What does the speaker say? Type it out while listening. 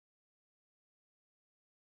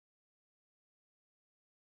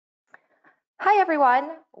Hi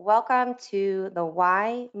everyone, welcome to the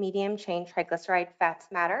Why Medium Chain Triglyceride Fats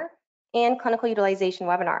Matter and Clinical Utilization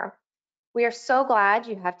webinar. We are so glad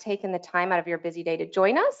you have taken the time out of your busy day to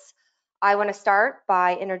join us. I want to start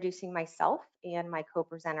by introducing myself and my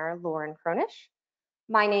co-presenter, Lauren Kronisch.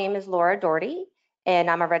 My name is Laura Dority,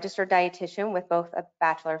 and I'm a registered dietitian with both a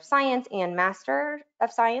Bachelor of Science and Master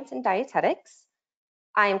of Science in Dietetics.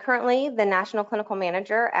 I am currently the National Clinical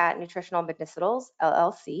Manager at Nutritional Medicinals,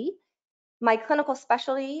 LLC. My clinical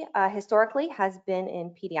specialty historically has been in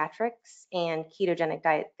pediatrics and ketogenic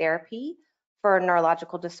diet therapy for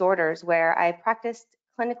neurological disorders, where I practiced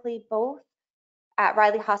clinically both at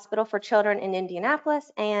Riley Hospital for Children in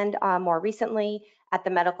Indianapolis and more recently at the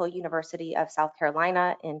Medical University of South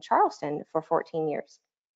Carolina in Charleston for 14 years.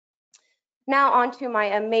 Now on to my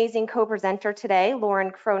amazing co-presenter today. Lauren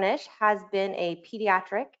Kronisch has been a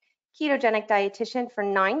pediatric ketogenic dietitian for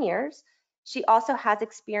 9 years. She also has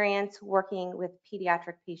experience working with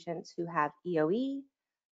pediatric patients who have EOE,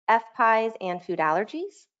 FPIES, and food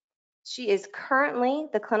allergies. She is currently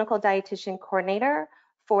the clinical dietitian coordinator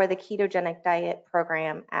for the ketogenic diet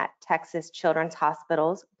program at Texas Children's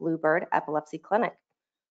Hospital's Bluebird Epilepsy Clinic.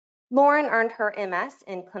 Lauren earned her MS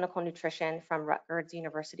in clinical nutrition from Rutgers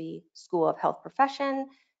University School of Health Professions,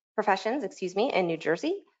 in New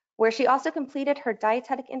Jersey, where she also completed her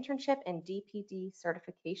dietetic internship and DPD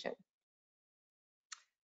certification.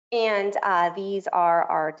 And these are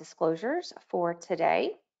our disclosures for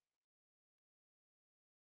today.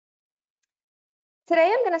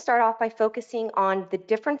 Today, I'm going to start off by focusing on the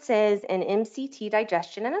differences in MCT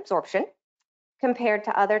digestion and absorption compared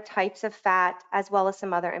to other types of fat, as well as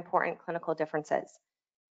some other important clinical differences.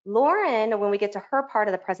 Lauren, when we get to her part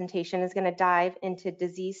of the presentation, is going to dive into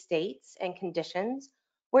disease states and conditions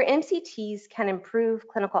where MCTs can improve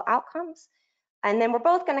clinical outcomes. And then we're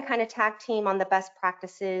both going to kind of tag team on the best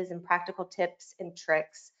practices and practical tips and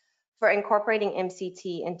tricks for incorporating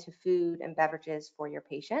MCT into food and beverages for your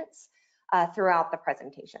patients throughout the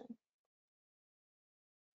presentation.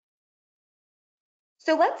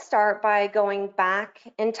 So let's start by going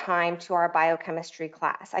back in time to our biochemistry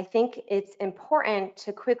class. I think it's important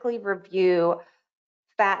to quickly review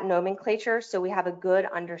fat nomenclature so we have a good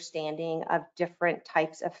understanding of different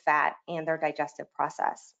types of fat and their digestive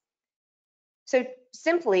process. So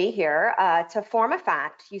simply here, to form a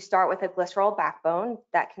fat, you start with a glycerol backbone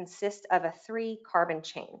that consists of a 3-carbon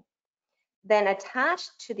chain. Then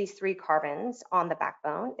attached to these 3 carbons on the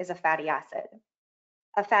backbone is a fatty acid.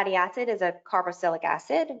 A fatty acid is a carboxylic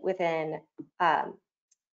acid within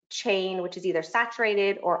chain which is either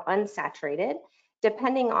saturated or unsaturated,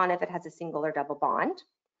 depending on if it has a single or double bond.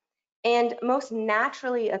 And most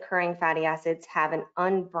naturally occurring fatty acids have an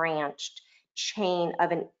unbranched chain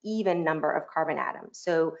of an even number of carbon atoms,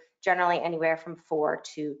 so generally anywhere from 4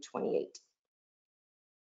 to 28.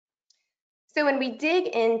 So when we dig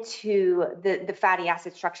into the fatty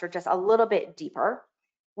acid structure just a little bit deeper,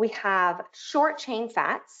 we have short chain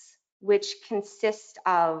fats, which consist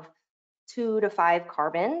of 2 to 5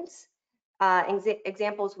 carbons.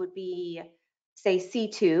 Examples would be, say,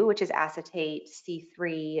 C2, which is acetate,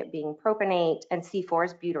 C3 being propionate, and C4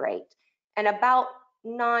 is butyrate. And about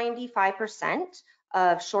 95%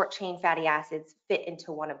 of short chain fatty acids fit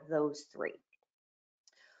into one of those 3.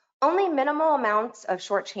 Only minimal amounts of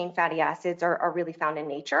short chain fatty acids are really found in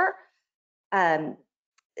nature. A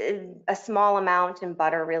small amount in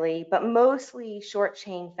butter really, but mostly short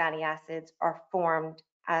chain fatty acids are formed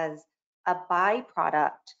as a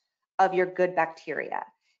byproduct of your good bacteria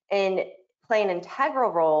and play an integral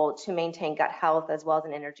role to maintain gut health as well as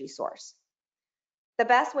an energy source. The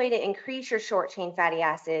best way to increase your short chain fatty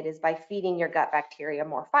acid is by feeding your gut bacteria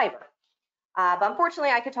more fiber. But unfortunately,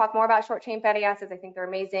 I could talk more about short chain fatty acids. I think they're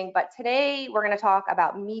amazing. But today we're going to talk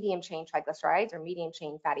about medium chain triglycerides or medium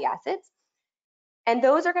chain fatty acids. And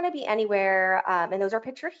those are going to be anywhere, and those are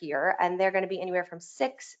pictured here, and they're going to be anywhere from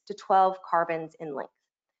 6 to 12 carbons in length.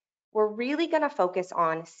 We're really going to focus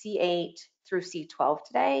on C8 through C12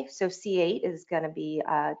 today. So C8 is going to be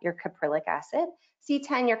your caprylic acid,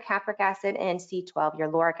 C10 your capric acid, and C12 your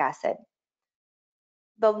lauric acid.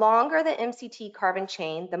 The longer the MCT carbon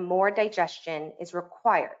chain, the more digestion is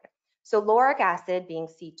required. So lauric acid, being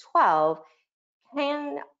C12,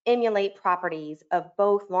 can emulate properties of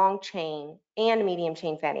both long chain and medium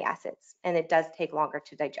chain fatty acids, and it does take longer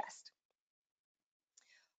to digest.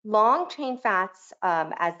 Long chain fats,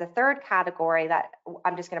 as the third category that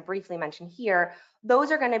I'm just going to briefly mention here,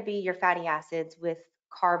 those are going to be your fatty acids with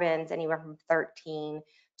carbons anywhere from 13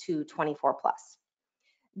 to 24 plus.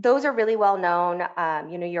 Those are really well known.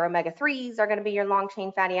 Your omega-3s are going to be your long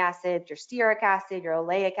chain fatty acids, your stearic acid, your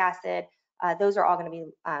oleic acid. those are all going to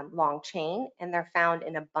be long chain, and they're found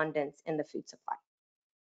in abundance in the food supply.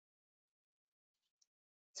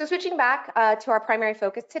 So switching back to our primary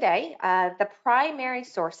focus today, the primary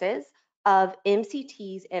sources of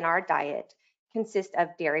MCTs in our diet consist of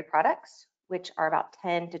dairy products, which are about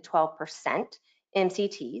 10 to 12%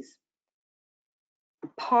 MCTs,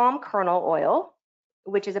 palm kernel oil,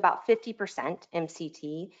 which is about 50%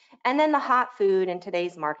 MCT, and then the hot food in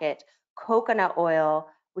today's market, coconut oil,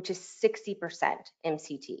 which is 60%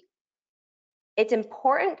 MCT. It's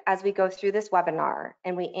important as we go through this webinar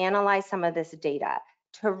and we analyze some of this data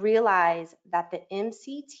to realize that the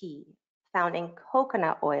MCT found in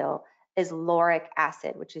coconut oil is lauric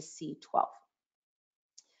acid, which is C12.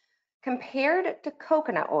 Compared to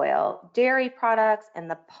coconut oil, dairy products, and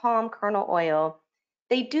the palm kernel oil,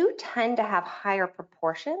 they do tend to have higher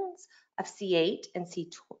proportions of C8 and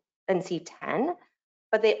C10,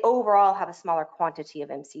 but they overall have a smaller quantity of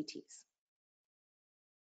MCTs.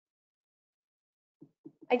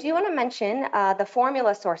 I do want to mention the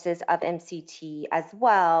formula sources of MCT as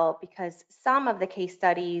well, because some of the case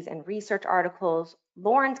studies and research articles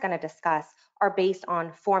Lauren's going to discuss are based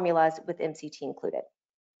on formulas with MCT included.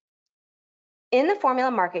 In the formula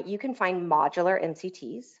market, you can find modular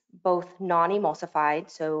MCTs, both non-emulsified,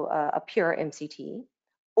 so a pure MCT,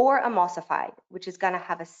 or emulsified, which is going to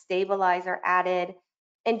have a stabilizer added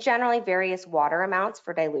and generally various water amounts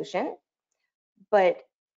for dilution. But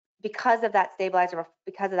because of that stabilizer,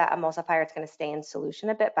 because of that emulsifier, it's going to stay in solution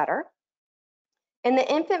a bit better. In the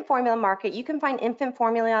infant formula market, you can find infant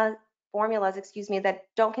formulas that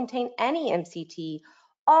don't contain any MCT,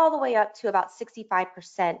 all the way up to about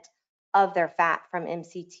 65% of their fat from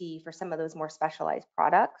MCT for some of those more specialized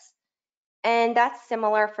products. And that's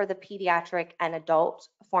similar for the pediatric and adult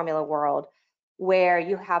formula world, where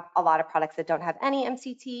you have a lot of products that don't have any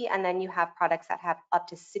MCT, and then you have products that have up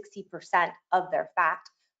to 60% of their fat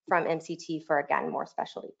from MCT for, again, more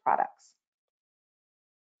specialty products.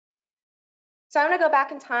 So I'm going to go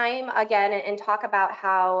back in time again and talk about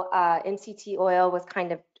how MCT oil was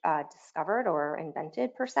kind of discovered or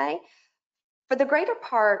invented per se. For the greater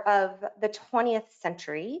part of the 20th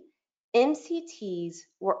century, MCTs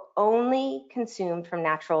were only consumed from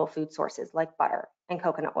natural food sources like butter and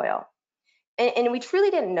coconut oil. And we truly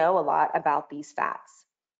didn't know a lot about these fats.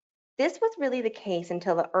 This was really the case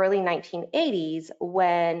until the early 1980s,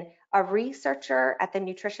 when a researcher at the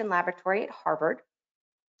nutrition laboratory at Harvard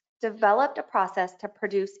developed a process to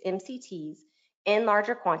produce MCTs in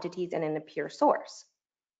larger quantities and in a pure source.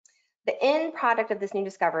 The end product of this new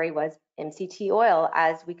discovery was MCT oil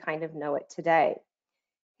as we kind of know it today.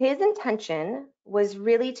 His intention was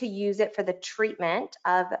really to use it for the treatment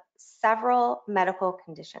of several medical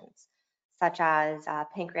conditions, such as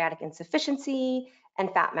pancreatic insufficiency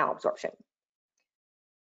and fat malabsorption.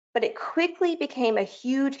 But it quickly became a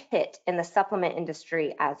huge hit in the supplement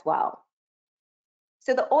industry as well.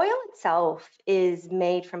 So the oil itself is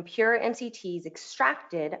made from pure MCTs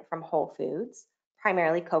extracted from whole foods,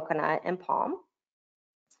 primarily coconut and palm.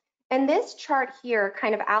 And this chart here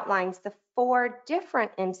kind of outlines the 4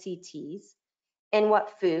 different MCTs and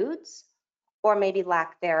what foods, or maybe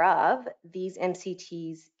lack thereof, these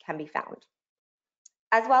MCTs can be found,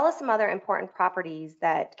 as well as some other important properties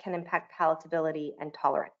that can impact palatability and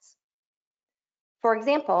tolerance. For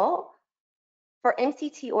example, for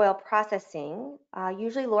MCT oil processing,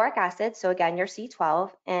 usually lauric acid, so again, your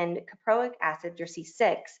C12, and caproic acid, your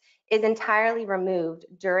C6, is entirely removed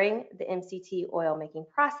during the MCT oil making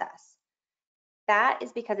process. That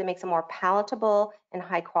is because it makes a more palatable and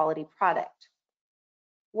high quality product.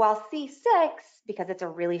 While C6, because it's a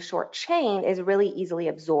really short chain, is really easily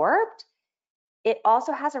absorbed, it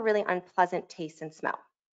also has a really unpleasant taste and smell.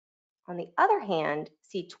 On the other hand,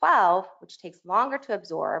 C12, which takes longer to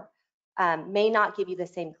absorb, may not give you the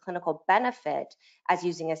same clinical benefit as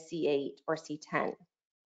using a C8 or C10.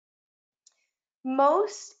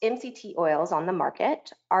 Most MCT oils on the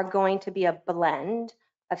market are going to be a blend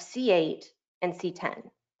of C8 and C10.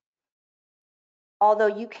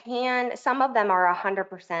 Although some of them are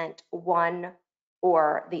 100% one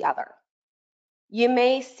or the other. You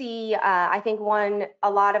may see, I think a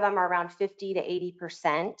lot of them are around 50 to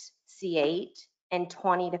 80% C8 and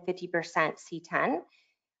 20 to 50% C10.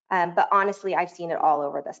 But honestly, I've seen it all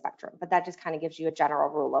over the spectrum. But that just kind of gives you a general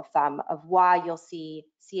rule of thumb of why you'll see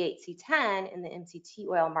C8, C10 in the MCT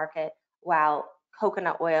oil market, while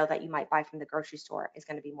coconut oil that you might buy from the grocery store is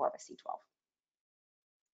going to be more of a C12.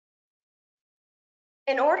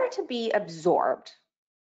 In order to be absorbed,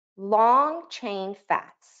 long chain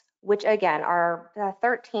fats, which again are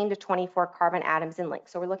 13 to 24 carbon atoms in length.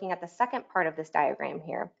 So we're looking at the second part of this diagram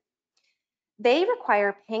here. They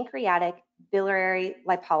require pancreatic biliary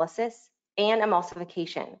lipolysis and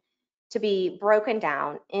emulsification to be broken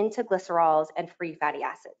down into glycerols and free fatty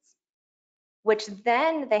acids, which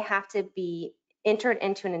then they have to be entered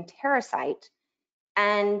into an enterocyte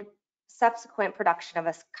and subsequent production of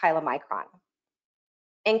a chylomicron.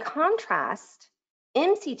 In contrast,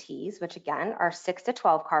 MCTs, which again are 6 to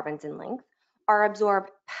 12 carbons in length, are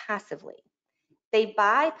absorbed passively. They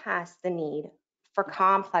bypass the need for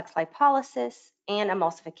complex lipolysis and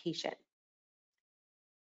emulsification.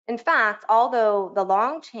 In fact, although the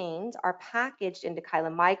long chains are packaged into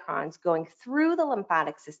chylomicrons going through the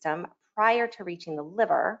lymphatic system prior to reaching the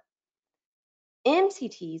liver,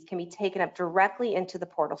 MCTs can be taken up directly into the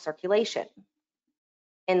portal circulation.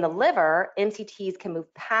 In the liver, MCTs can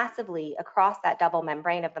move passively across that double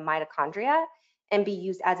membrane of the mitochondria and be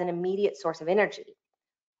used as an immediate source of energy,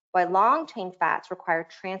 while long-chain fats require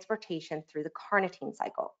transportation through the carnitine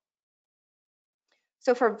cycle.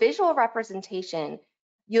 So for visual representation,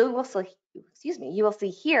 you will see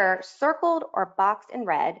here circled or boxed in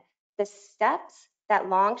red the steps that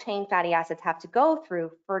long-chain fatty acids have to go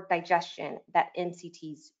through for digestion that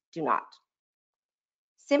MCTs do not.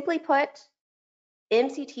 Simply put,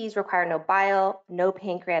 MCTs require no bile, no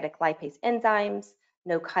pancreatic lipase enzymes,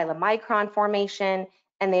 no chylomicron formation,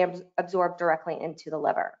 and they absorb directly into the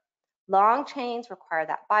liver. Long chains require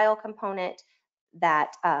that bile component,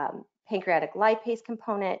 that pancreatic lipase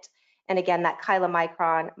component, and again, that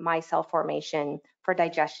chylomicron micelle formation for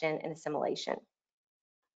digestion and assimilation.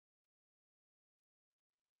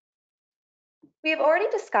 We have already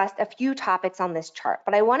discussed a few topics on this chart,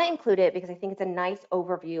 but I want to include it because I think it's a nice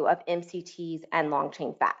overview of MCTs and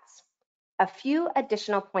long-chain fats. A few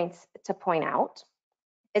additional points to point out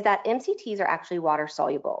is that MCTs are actually water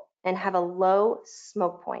soluble and have a low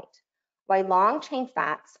smoke point, while long-chain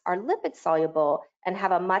fats are lipid soluble and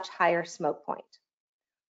have a much higher smoke point.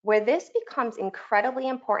 Where this becomes incredibly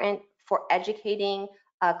important for educating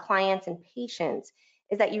clients and patients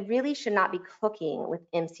is that you really should not be cooking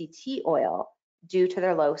with MCT oil due to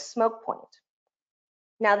their low smoke point.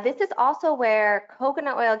 Now, this is also where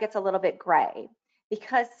coconut oil gets a little bit gray,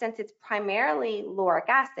 because since it's primarily lauric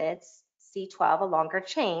acid, C12, a longer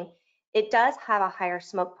chain, it does have a higher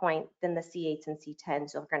smoke point than the C8s and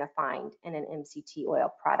C10s you're going to find in an MCT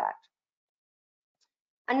oil product.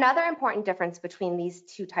 Another important difference between these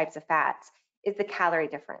two types of fats is the calorie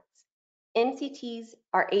difference. MCTs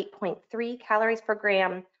are 8.3 calories per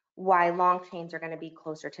gram, while long chains are going to be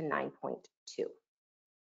closer to 9.2.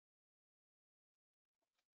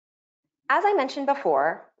 As I mentioned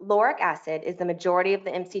before, lauric acid is the majority of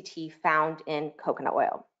the MCT found in coconut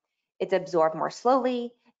oil. It's absorbed more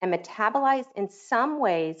slowly and metabolized in some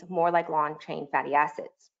ways more like long-chain fatty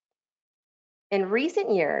acids. In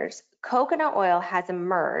recent years, coconut oil has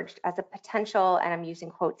emerged as a potential, and I'm using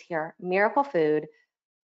quotes here, miracle food.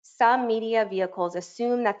 Some media vehicles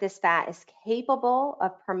assume that this fat is capable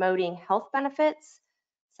of promoting health benefits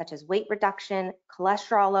such as weight reduction,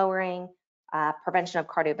 cholesterol lowering, prevention of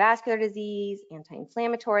cardiovascular disease,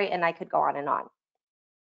 anti-inflammatory, and I could go on and on.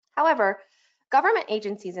 However, government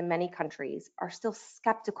agencies in many countries are still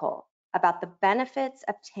skeptical about the benefits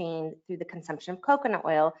obtained through the consumption of coconut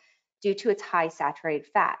oil due to its high saturated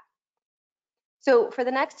fat. So for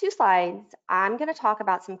the next two slides, I'm going to talk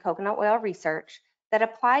about some coconut oil research that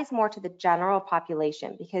applies more to the general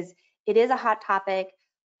population because it is a hot topic.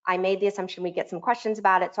 I made the assumption we'd get some questions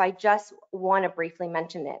about it, so I just want to briefly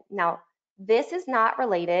mention it. Now, this is not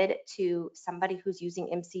related to somebody who's using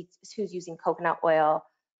coconut oil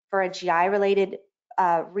for a GI-related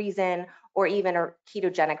reason or even a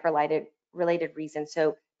ketogenic related reason.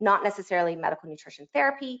 So not necessarily medical nutrition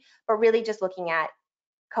therapy, but really just looking at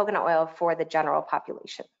coconut oil for the general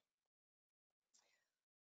population.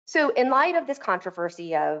 So in light of this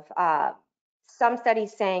controversy of some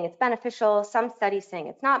studies saying it's beneficial, some studies saying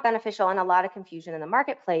it's not beneficial, and a lot of confusion in the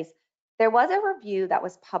marketplace, there was a review that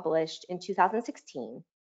was published in 2016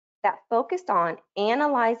 that focused on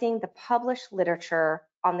analyzing the published literature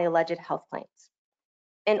on the alleged health claims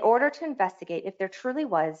in order to investigate if there truly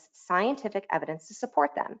was scientific evidence to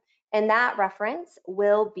support them. And that reference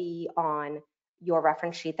will be on your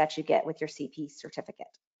reference sheet that you get with your CP certificate.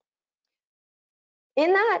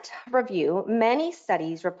 In that review, many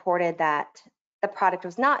studies reported that the product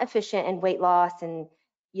was not efficient in weight loss, and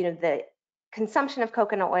the consumption of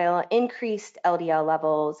coconut oil increased LDL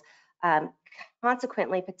levels,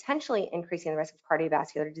 consequently potentially increasing the risk of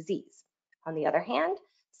cardiovascular disease. On the other hand,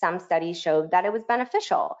 some studies showed that it was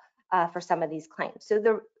beneficial for some of these claims.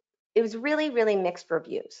 So it was really, really mixed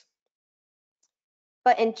reviews.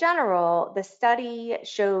 But in general, the study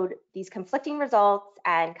showed these conflicting results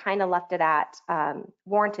and kind of left it at,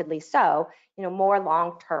 warrantedly so, more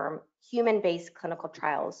long-term human-based clinical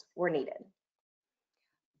trials were needed.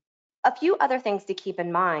 A few other things to keep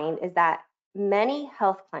in mind is that many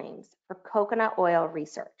health claims for coconut oil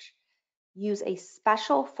research use a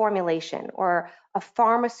special formulation or a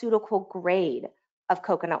pharmaceutical grade of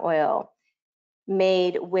coconut oil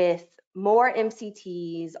made with more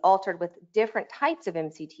MCTs, altered with different types of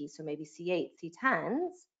MCTs, so maybe C8, C10s,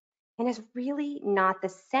 and is really not the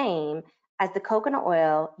same as the coconut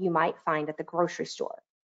oil you might find at the grocery store.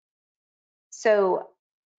 So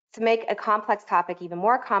to make a complex topic even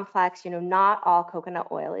more complex, not all coconut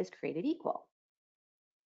oil is created equal.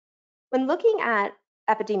 When looking at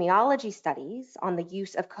epidemiology studies on the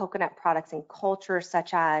use of coconut products in cultures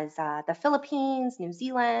such as the Philippines, New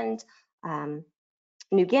Zealand,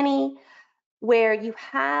 New Guinea, where you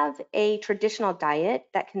have a traditional diet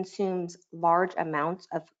that consumes large amounts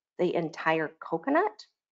of the entire coconut,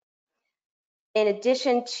 in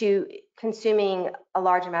addition to consuming a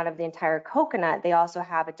large amount of the entire coconut, they also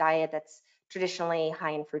have a diet that's traditionally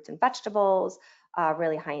high in fruits and vegetables,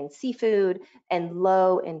 really high in seafood, and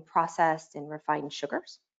low in processed and refined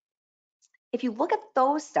sugars. If you look at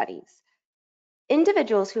those studies,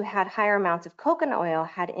 individuals who had higher amounts of coconut oil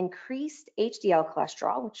had increased HDL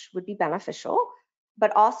cholesterol, which would be beneficial,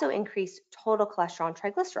 but also increased total cholesterol and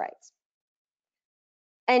triglycerides.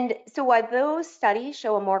 And so while those studies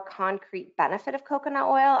show a more concrete benefit of coconut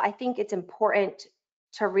oil, I think it's important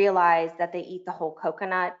to realize that they eat the whole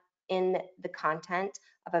coconut in the content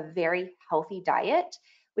of a very healthy diet,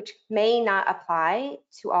 which may not apply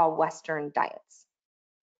to all Western diets.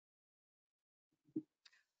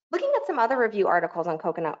 Looking at some other review articles on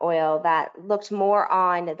coconut oil that looked more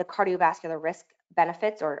on the cardiovascular risk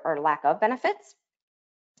benefits or lack of benefits,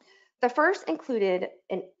 the first included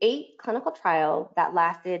an 8 clinical trial that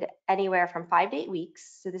lasted anywhere from 5 to 8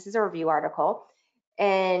 weeks. So this is a review article.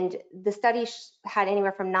 And the study had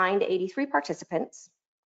anywhere from 9 to 83 participants.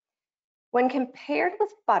 When compared with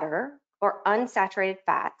butter or unsaturated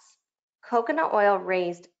fats, coconut oil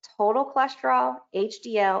raised total cholesterol,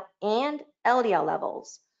 HDL, and LDL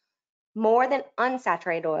levels more than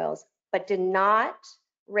unsaturated oils, but did not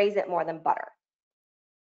raise it more than butter.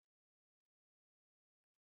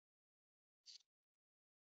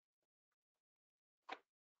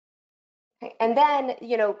 Okay. And then,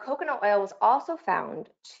 coconut oil was also found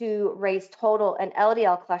to raise total and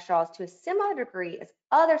LDL cholesterols to a similar degree as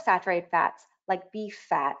other saturated fats like beef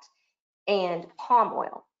fat and palm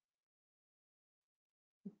oil.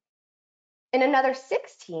 In another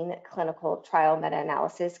 16 clinical trial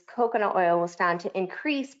meta-analysis, coconut oil was found to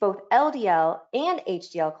increase both LDL and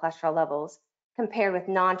HDL cholesterol levels compared with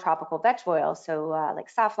non-tropical vegetable oil, so like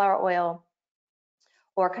safflower oil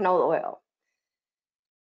or canola oil.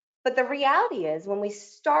 But the reality is, when we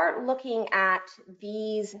start looking at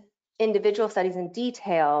these individual studies in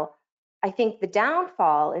detail, I think the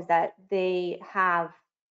downfall is that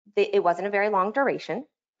it wasn't a very long duration.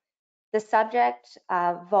 The subject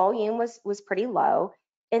volume was pretty low,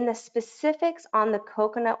 and the specifics on the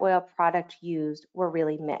coconut oil product used were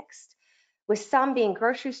really mixed, with some being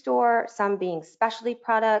grocery store, some being specialty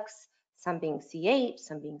products, some being C8,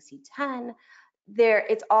 some being C10.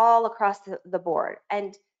 It's all across the board.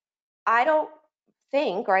 And I don't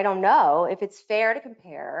think, or I don't know if it's fair to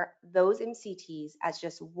compare those MCTs as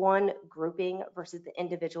just one grouping versus the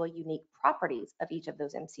individual unique properties of each of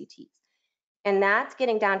those MCTs. And that's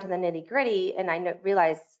getting down to the nitty gritty. And I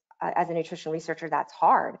realize as a nutrition researcher, that's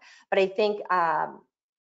hard. But I think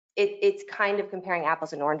it's kind of comparing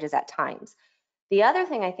apples and oranges at times. The other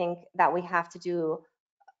thing I think that we have to do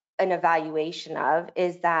an evaluation of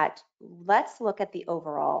is that let's look at the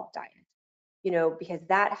overall diet, because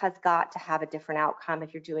that has got to have a different outcome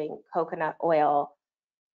if you're doing coconut oil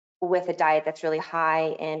with a diet that's really high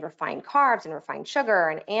in refined carbs and refined sugar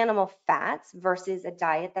and animal fats versus a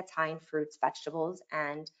diet that's high in fruits, vegetables,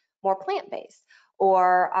 and more plant-based,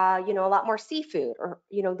 or a lot more seafood, or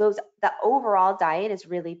the overall diet is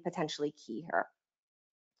really potentially key here.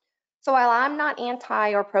 So while I'm not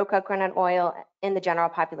anti or pro coconut oil in the general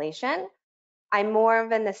population, I'm more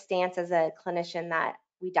of in the stance as a clinician that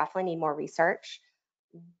we definitely need more research.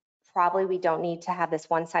 Probably we don't need to have this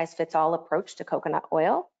one-size-fits-all approach to coconut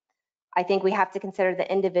oil. I think we have to consider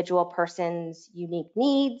the individual person's unique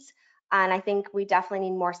needs, and I think we definitely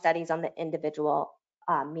need more studies on the individual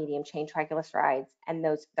medium chain triglycerides and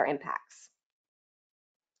their impacts.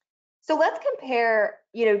 So let's compare,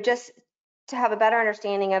 just to have a better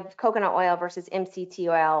understanding of coconut oil versus MCT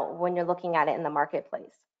oil when you're looking at it in the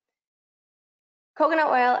marketplace. Coconut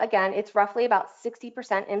oil, again, it's roughly about 60%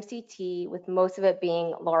 MCT, with most of it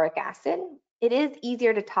being lauric acid. It is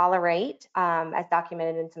easier to tolerate, as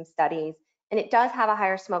documented in some studies, and it does have a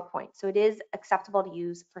higher smoke point, so it is acceptable to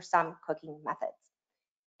use for some cooking methods.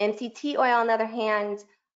 MCT oil, on the other hand,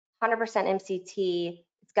 100% MCT,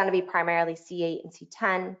 it's going to be primarily C8 and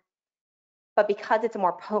C10, but because it's a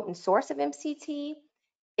more potent source of MCT,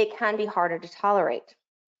 it can be harder to tolerate.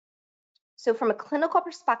 So from a clinical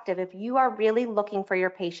perspective, if you are really looking for your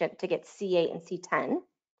patient to get C8 and C10,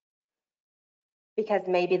 because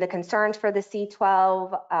maybe the concerns for the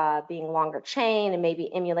C12 being longer chain and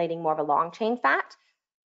maybe emulating more of a long chain fat,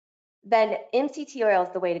 then MCT oil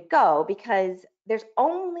is the way to go, because there's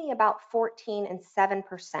only about 14 and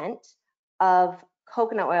 7% of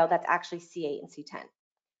coconut oil that's actually C8 and C10.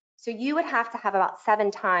 So you would have to have about 7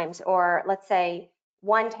 times, or let's say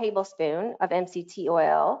 1 tablespoon of MCT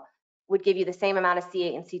oil would give you the same amount of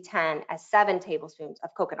C8 and C10 as 7 tablespoons of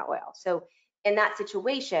coconut oil. So in that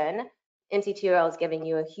situation, MCT oil is giving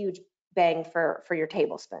you a huge bang for your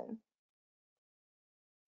tablespoon.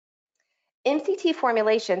 MCT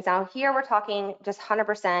formulations, now here we're talking just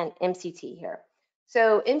 100% MCT here.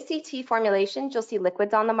 So MCT formulations, you'll see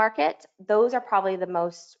liquids on the market. Those are probably the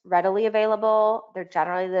most readily available. They're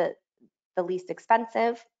generally the least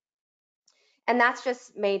expensive. And that's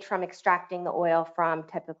just made from extracting the oil from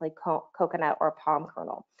typically coconut or palm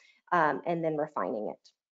kernel, and then refining it.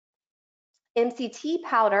 MCT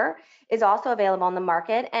powder is also available on the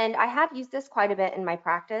market, and I have used this quite a bit in my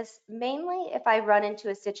practice, mainly if I run into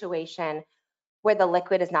a situation where the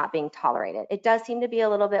liquid is not being tolerated. It does seem to be a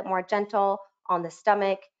little bit more gentle on the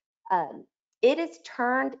stomach. It is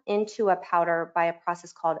turned into a powder by a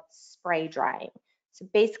process called spray drying. So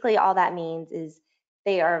basically all that means is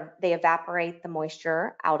they evaporate the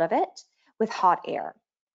moisture out of it with hot air.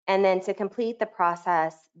 And then to complete the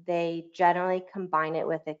process, they generally combine it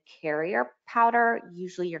with a carrier powder.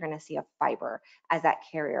 Usually you're going to see a fiber as that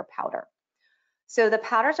carrier powder. So the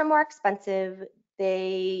powders are more expensive.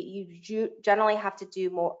 You generally have to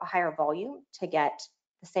do a higher volume to get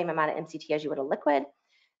the same amount of MCT as you would a liquid.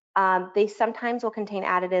 They sometimes will contain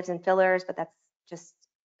additives and fillers, but that's just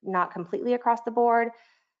not completely across the board.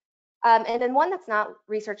 And then one that's not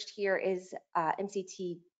researched here is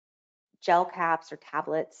MCT gel caps or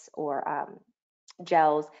tablets or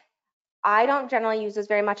gels. I don't generally use those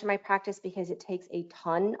very much in my practice because it takes a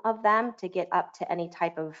ton of them to get up to any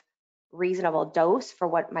type of reasonable dose for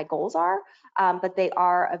what my goals are, but they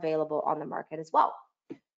are available on the market as well.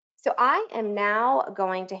 So I am now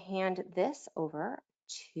going to hand this over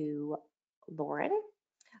to Lauren,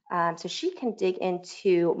 so she can dig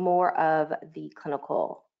into more of the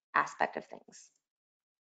clinical aspect of things.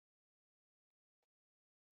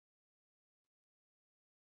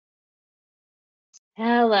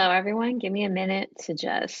 Hello, everyone. Give me a minute to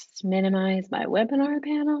just minimize my webinar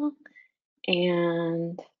panel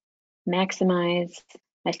and maximize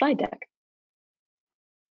my slide deck.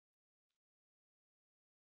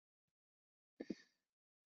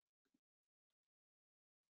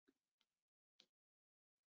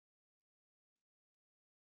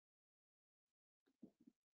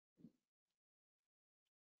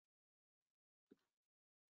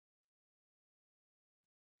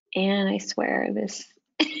 And I swear this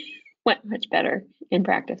went much better in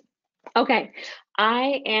practice. Okay,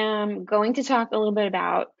 I am going to talk a little bit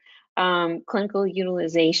about clinical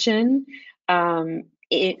utilization for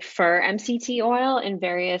MCT oil in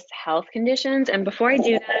various health conditions. And before I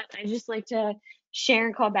do that, I just like to share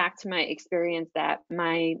and call back to my experience that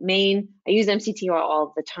I use MCT oil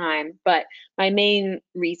all the time, but my main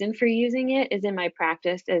reason for using it is in my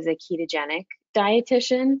practice as a ketogenic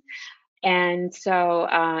dietitian. And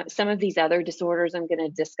so some of these other disorders I'm going to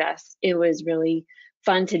discuss, it was really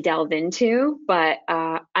fun to delve into, but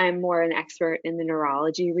I'm more an expert in the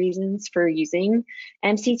neurology reasons for using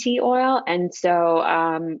MCT oil. And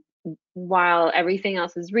so while everything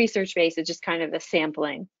else is research-based, it's just kind of a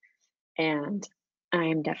sampling. And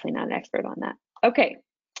I'm definitely not an expert on that. Okay.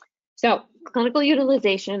 So clinical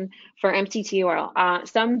utilization for MCT oil,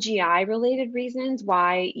 some GI related reasons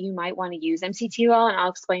why you might want to use MCT oil, and I'll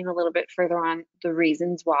explain a little bit further on the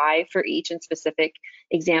reasons why for each and specific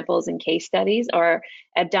examples and case studies are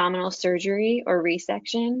abdominal surgery or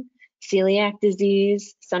resection, celiac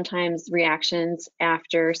disease, sometimes reactions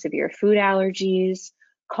after severe food allergies,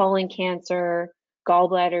 colon cancer,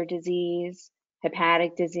 gallbladder disease,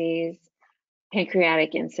 hepatic disease,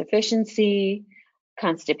 pancreatic insufficiency,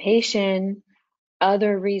 constipation,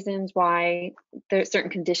 other reasons why there's certain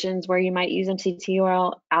conditions where you might use MCT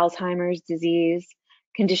oil, Alzheimer's disease,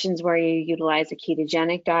 conditions where you utilize a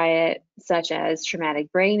ketogenic diet, such as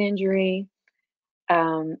traumatic brain injury,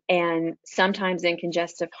 and sometimes in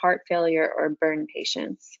congestive heart failure or burn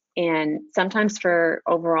patients, and sometimes for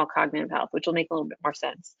overall cognitive health, which will make a little bit more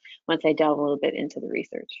sense once I delve a little bit into the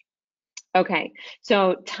research. Okay,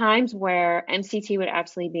 so times where MCT would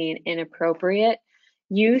absolutely be an inappropriate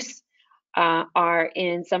use are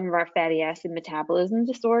in some of our fatty acid metabolism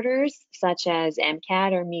disorders, such as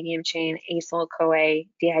MCAD or medium chain acyl-CoA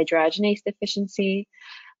dehydrogenase deficiency.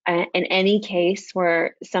 In any case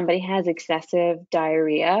where somebody has excessive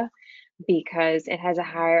diarrhea because it has a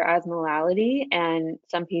higher osmolality, and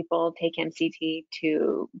some people take MCT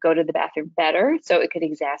to go to the bathroom better, so it could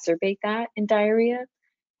exacerbate that in diarrhea.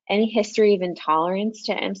 Any history of intolerance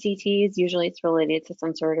to MCTs, usually it's related to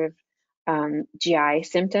some sort of GI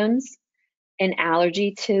symptoms. An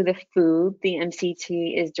allergy to the food the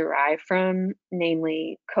MCT is derived from,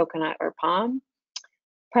 namely coconut or palm.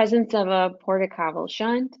 Presence of a portacaval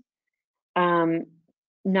shunt,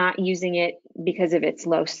 not using it because of its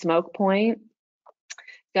low smoke point.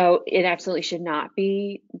 So it absolutely should not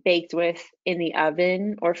be baked with in the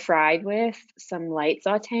oven or fried with. Some light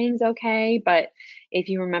sauteing is okay, but if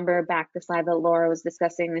you remember back the slide that Laura was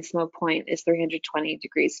discussing, the smoke point is 320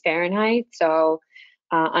 degrees Fahrenheit. So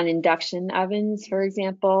on induction ovens, for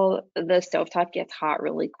example, the stovetop gets hot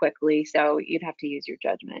really quickly, so you'd have to use your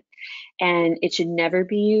judgment. And it should never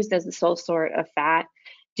be used as the sole source of fat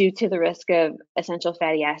due to the risk of essential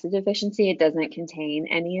fatty acid deficiency. It doesn't contain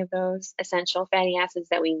any of those essential fatty acids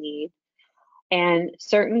that we need. And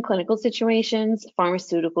certain clinical situations,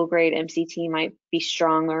 pharmaceutical grade MCT might be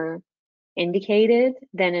stronger indicated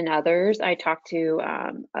than in others. I talked to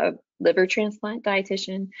a liver transplant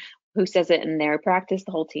dietitian who says that in their practice,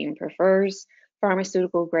 the whole team prefers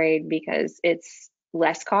pharmaceutical grade because it's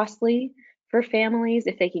less costly for families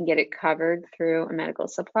if they can get it covered through a medical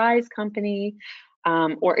supplies company.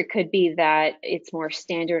 Or it could be that it's more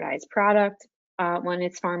standardized product when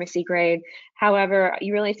it's pharmacy grade. However,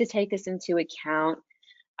 you really have to take this into account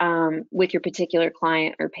with your particular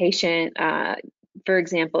client or patient. For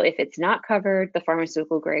example, if it's not covered, the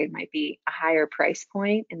pharmaceutical grade might be a higher price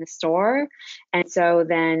point in the store. And so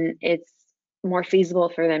then it's more feasible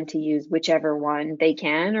for them to use whichever one they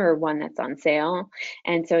can or one that's on sale.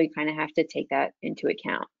 And so you kind of have to take that into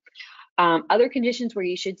account. Other conditions where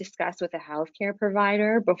you should discuss with a healthcare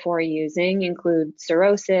provider before using include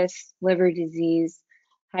cirrhosis, liver disease,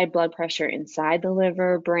 high blood pressure inside the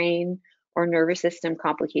liver, brain, or nervous system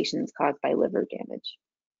complications caused by liver damage.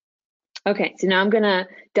 Okay, so now I'm going to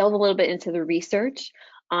delve a little bit into the research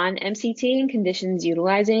on MCT and conditions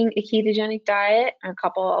utilizing a ketogenic diet. A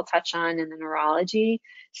couple I'll touch on in the neurology,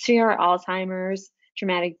 severe Alzheimer's,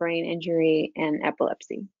 traumatic brain injury, and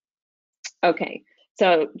epilepsy. Okay,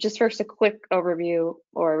 so just first a quick overview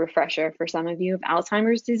or refresher for some of you of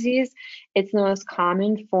Alzheimer's disease. It's the most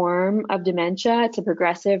common form of dementia. It's a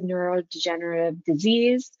progressive neurodegenerative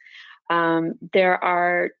disease. There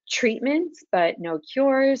are treatments, but no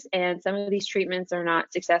cures, and some of these treatments are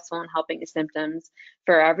not successful in helping the symptoms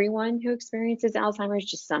for everyone who experiences Alzheimer's,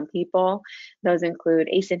 just some people. Those include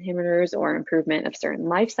ACE inhibitors or improvement of certain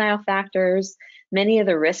lifestyle factors. Many of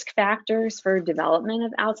the risk factors for development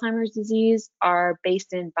of Alzheimer's disease are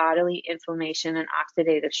based in bodily inflammation and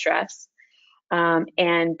oxidative stress.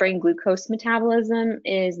 And brain glucose metabolism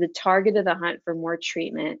is the target of the hunt for more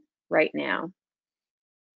treatment right now.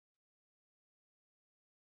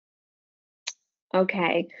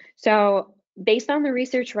 Okay, so based on the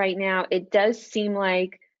research right now, it does seem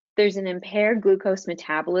like there's an impaired glucose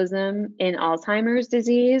metabolism in Alzheimer's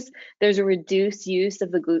disease. There's a reduced use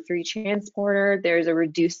of the GLUT3 transporter. There's a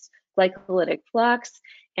reduced glycolytic flux,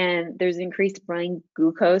 and there's increased brain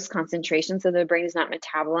glucose concentration. So the brain is not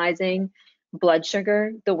metabolizing blood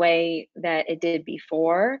sugar the way that it did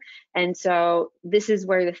before. And so this is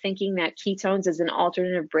where the thinking that ketones as an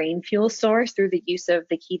alternative brain fuel source through the use of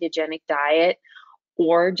the ketogenic diet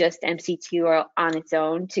or just MCT oil on its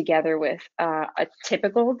own together with a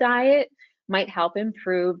typical diet might help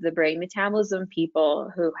improve the brain metabolism of people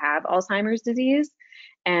who have Alzheimer's disease.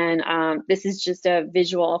 And this is just a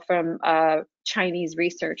visual from a Chinese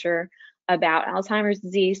researcher about Alzheimer's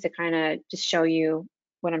disease to kind of just show you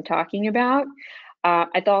what I'm talking about.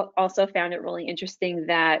 I also found it really interesting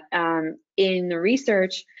that in the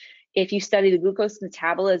research, if you study the glucose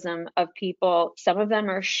metabolism of people, some of them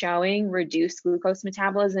are showing reduced glucose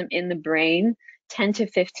metabolism in the brain 10 to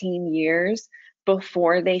 15 years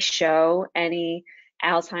before they show any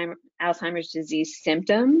Alzheimer's disease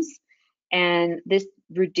symptoms. And this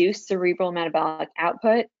reduced cerebral metabolic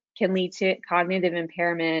output can lead to cognitive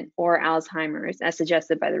impairment or Alzheimer's, as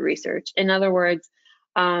suggested by the research. In other words,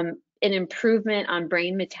 an improvement on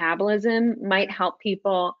brain metabolism might help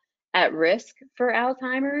people at risk for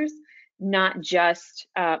Alzheimer's, not just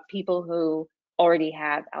people who already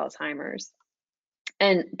have Alzheimer's.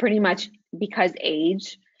 And pretty much because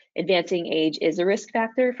advancing age is a risk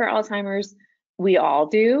factor for Alzheimer's, we all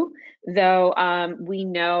do, though we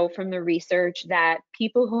know from the research that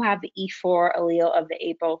people who have the E4 allele of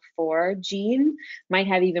the APOE4 gene might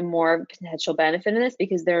have even more potential benefit in this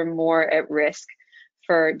because they're more at risk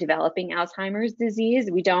for developing Alzheimer's disease.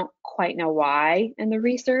 We don't quite know why in the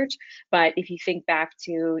research, but if you think back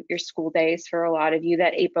to your school days, for a lot of you,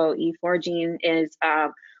 that APOE4 gene is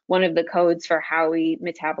one of the codes for how we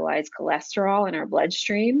metabolize cholesterol in our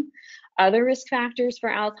bloodstream. Other risk factors for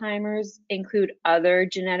Alzheimer's include other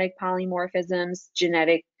genetic polymorphisms,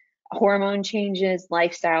 genetic hormone changes,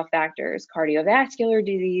 lifestyle factors, cardiovascular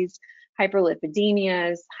disease,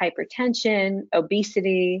 hyperlipidemias, hypertension,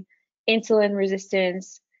 obesity, insulin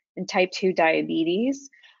resistance, and type 2 diabetes.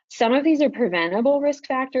 Some of these are preventable risk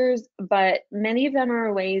factors, but many of them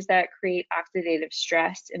are ways that create oxidative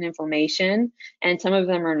stress and inflammation, and some of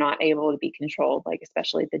them are not able to be controlled, like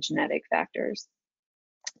especially the genetic factors.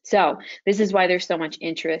 So this is why there's so much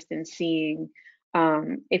interest in seeing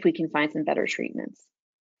if we can find some better treatments.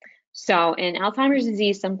 So in Alzheimer's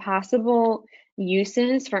disease, some possible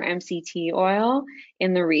uses for MCT oil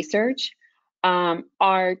in the research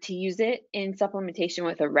are to use it in supplementation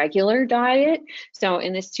with a regular diet. So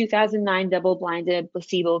in this 2009 double-blinded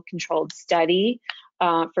placebo-controlled study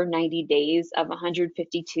for 90 days of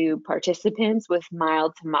 152 participants with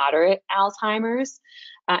mild to moderate Alzheimer's,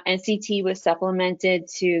 NCT was supplemented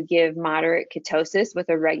to give moderate ketosis with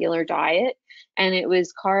a regular diet, and it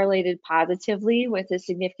was correlated positively with a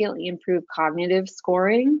significantly improved cognitive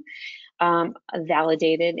scoring, a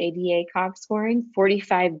validated ADA-Cog scoring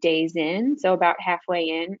 45 days in, so about halfway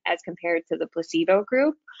in as compared to the placebo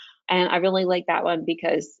group. And I really like that one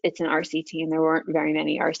because it's an RCT and there weren't very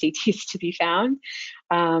many RCTs to be found.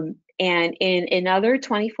 And in another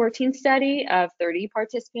 2014 study of 30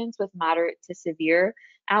 participants with moderate to severe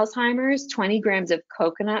Alzheimer's, 20 grams of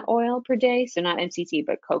coconut oil per day, so not MCT,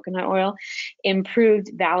 but coconut oil,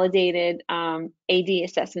 improved validated AD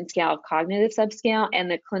assessment scale cognitive subscale and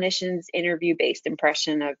the clinician's interview-based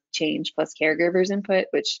impression of change plus caregiver's input,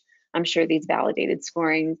 which I'm sure these validated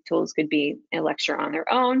scoring tools could be a lecture on their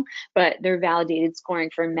own, but they're validated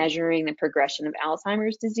scoring for measuring the progression of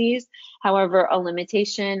Alzheimer's disease. However, a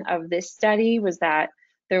limitation of this study was that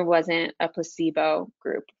there wasn't a placebo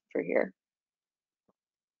group for here.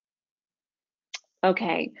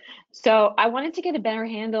 Okay, so I wanted to get a better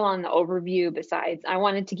handle on the overview. Besides, I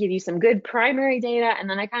wanted to give you some good primary data, and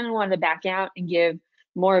then I kind of wanted to back out and give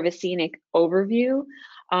more of a scenic overview.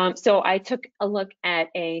 So I took a look at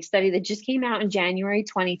a study that just came out in January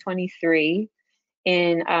 2023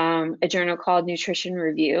 in a journal called Nutrition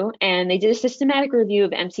Review, and they did a systematic review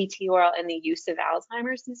of MCT oil and the use of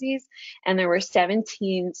Alzheimer's disease, and there were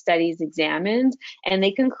 17 studies examined, and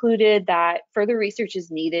they concluded that further research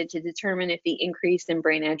is needed to determine if the increase in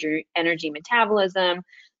brain energy metabolism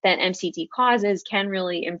that MCT causes can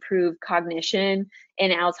really improve cognition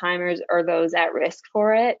in Alzheimer's or those at risk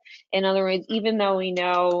for it. In other words, even though we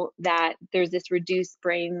know that there's this reduced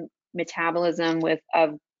brain metabolism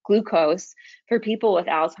of glucose for people with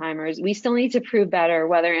Alzheimer's, we still need to prove better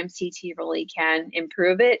whether MCT really can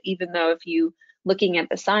improve it, even though if you looking at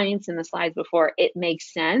the science in the slides before, it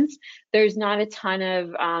makes sense. There's not a ton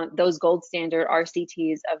of those gold standard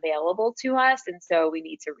RCTs available to us, and so we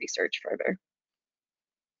need to research further.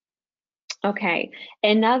 Okay,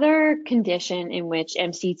 another condition in which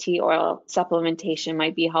MCT oil supplementation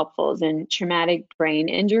might be helpful is in traumatic brain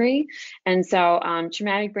injury. And so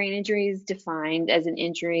traumatic brain injury is defined as an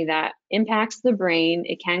injury that impacts the brain.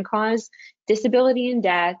 It can cause disability and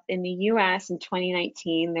death. In the US in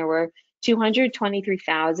 2019, there were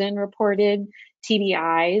 223,000 reported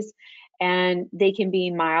TBIs, and they can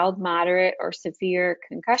be mild, moderate, or severe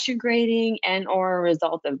concussion grading and or a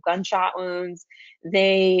result of gunshot wounds.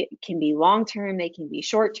 They can be long-term, they can be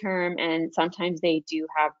short-term, and sometimes they do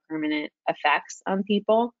have permanent effects on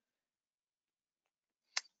people.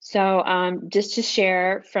 So just to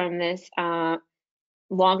share from this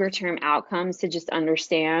longer-term outcomes to just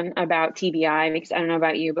understand about TBI, because I don't know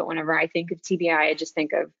about you, but whenever I think of TBI, I just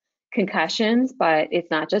think of concussions, but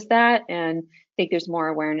it's not just that. And I think there's more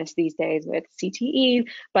awareness these days with CTE,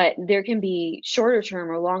 but there can be shorter term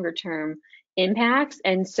or longer term impacts.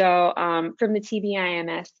 And so from the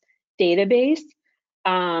TBI-MS database,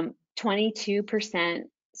 22%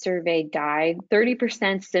 surveyed died,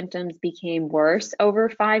 30% symptoms became worse over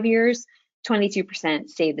 5 years, 22%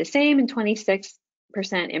 stayed the same, and 26%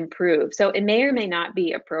 improved. So it may or may not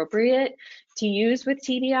be appropriate to use with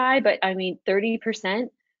TBI, but I mean, 30%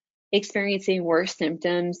 experiencing worse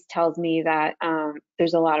symptoms tells me that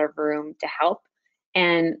there's a lot of room to help.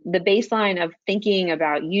 And the baseline of thinking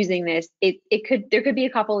about using this, there could be a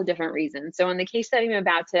couple of different reasons. So in the case study I'm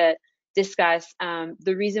about to discuss,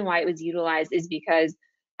 the reason why it was utilized is because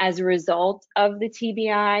as a result of the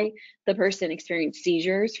TBI, the person experienced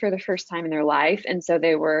seizures for the first time in their life. And so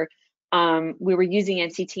we were using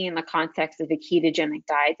MCT in the context of a ketogenic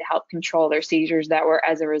diet to help control their seizures that were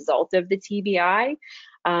as a result of the TBI.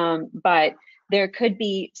 But there could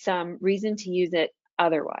be some reason to use it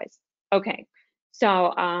otherwise. Okay,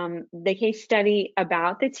 so the case study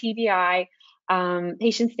about the TBI,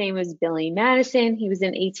 patient's name was Billy Madison. He was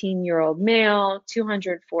an 18-year-old male,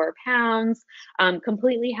 204 pounds,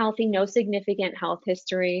 completely healthy, no significant health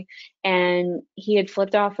history. And he had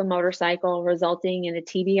flipped off a motorcycle, resulting in a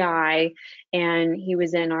TBI. And he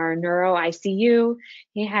was in our neuro ICU.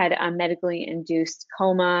 He had a medically induced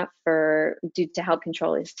coma due to help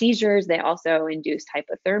control his seizures. They also induced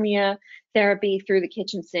hypothermia therapy through the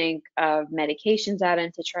kitchen sink of medications at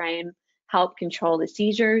him to try and help control the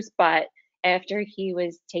seizures. But after he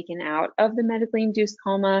was taken out of the medically induced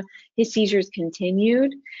coma, his seizures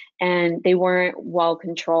continued and they weren't well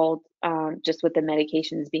controlled just with the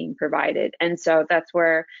medications being provided. And so that's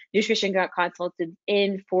where nutrition got consulted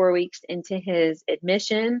in 4 weeks into his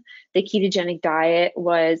admission. The ketogenic diet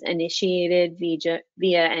was initiated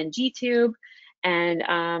via NG tube, and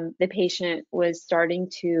the patient was starting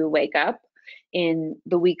to wake up in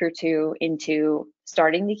the week or two into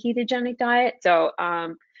starting the ketogenic diet. So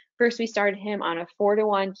first, we started him on a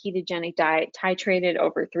 4-to-1 ketogenic diet, titrated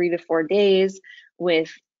over 3 to 4 days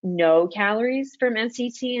with no calories from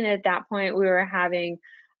MCT. And at that point, we were having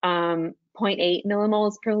 0.8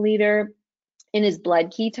 millimoles per liter in his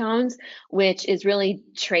blood ketones, which is really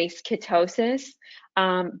trace ketosis.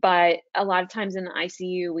 But a lot of times in the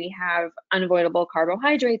ICU, we have unavoidable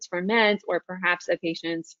carbohydrates from meds, or perhaps a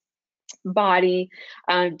patient's body,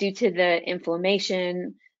 due to the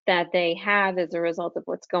inflammation that they have as a result of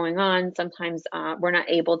what's going on. Sometimes we're not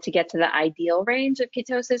able to get to the ideal range of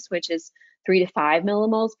ketosis, which is 3 to 5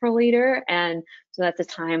 millimoles per liter. And so that's a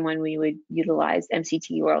time when we would utilize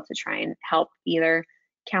MCT oil to try and help either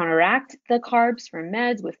counteract the carbs from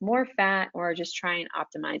meds with more fat, or just try and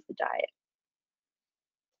optimize the diet.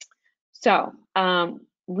 So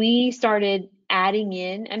we started adding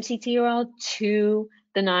in MCT oil to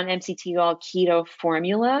the non-MCT oil keto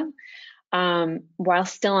formula while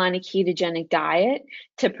still on a ketogenic diet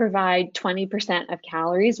to provide 20% of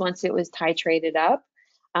calories once it was titrated up.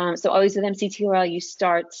 So always with MCT oil, you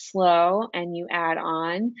start slow and you add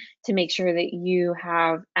on to make sure that you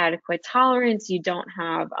have adequate tolerance, you don't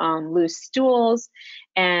have loose stools.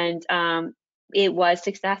 And it was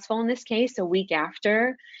successful in this case. A week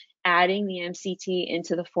after adding the MCT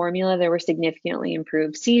into the formula, there were significantly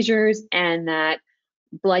improved seizures, and that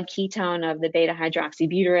blood ketone of the beta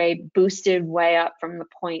hydroxybutyrate boosted way up from the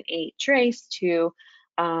 0.8 trace to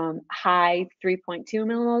high 3.2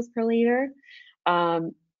 millimoles per liter.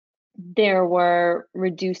 There were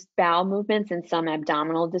reduced bowel movements and some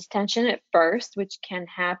abdominal distension at first, which can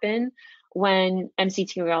happen when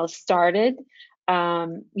MCT oil started.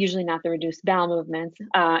 Usually not the reduced bowel movements.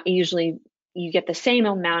 Usually you get the same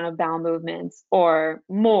amount of bowel movements or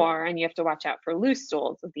more, and you have to watch out for loose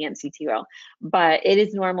stools with the MCT oil. But it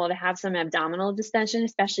is normal to have some abdominal distension,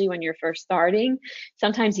 especially when you're first starting.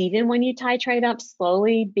 Sometimes even when you titrate up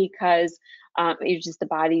slowly, because it's just the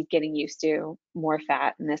body's getting used to more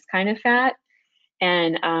fat and this kind of fat.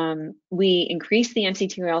 And we increased the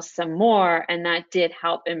MCT oil some more, and that did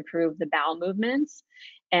help improve the bowel movements.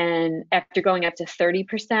 And after going up to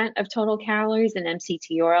 30% of total calories in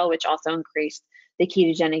MCT oil, which also increased the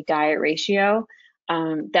ketogenic diet ratio,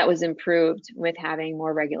 that was improved with having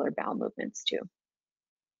more regular bowel movements too.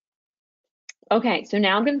 Okay, so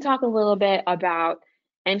now I'm going to talk a little bit about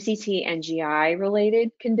MCT and GI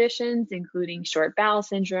related conditions, including short bowel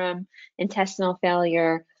syndrome, intestinal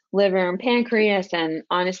failure, liver and pancreas, and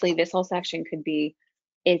honestly, this whole section could be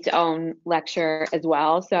its own lecture as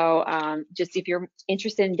well. So just if you're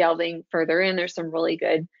interested in delving further in, there's some really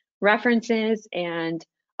good references, and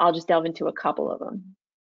I'll just delve into a couple of them.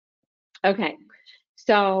 Okay,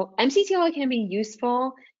 so MCT oil can be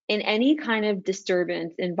useful in any kind of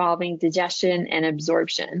disturbance involving digestion and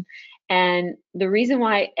absorption. And the reason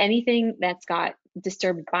why anything that's got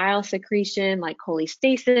disturbed bile secretion, like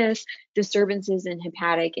cholestasis, disturbances in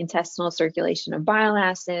hepatic intestinal circulation of bile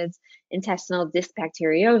acids, intestinal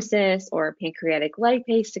dysbacteriosis, or pancreatic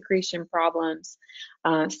lipase secretion problems,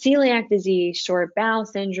 celiac disease, short bowel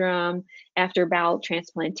syndrome, after bowel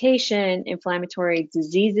transplantation, inflammatory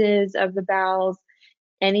diseases of the bowels,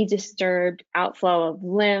 any disturbed outflow of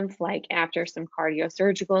lymph, like after some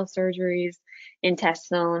cardiosurgical surgeries,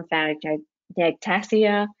 intestinal lymphatic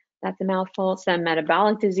diataxia, that's a mouthful, some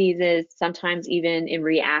metabolic diseases, sometimes even in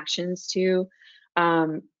reactions to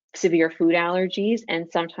severe food allergies, and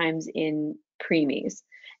sometimes in preemies.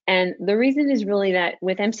 And the reason is really that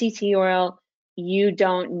with MCT oil, you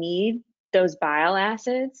don't need those bile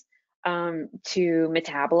acids to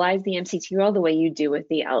metabolize the MCT oil the way you do with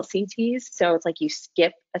the LCTs. So it's like you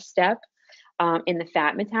skip a step in the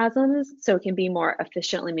fat metabolism, so it can be more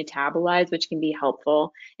efficiently metabolized, which can be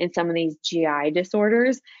helpful in some of these GI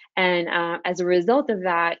disorders. And as a result of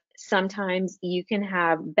that, sometimes you can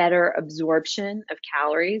have better absorption of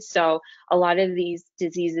calories. So a lot of these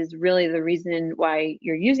diseases, really the reason why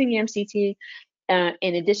you're using the MCT,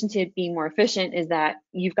 in addition to it being more efficient, is that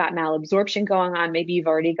you've got malabsorption going on. Maybe you've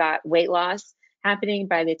already got weight loss happening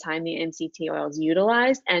by the time the MCT oil is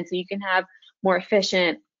utilized. And so you can have more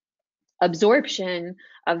efficient absorption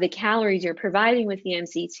of the calories you're providing with the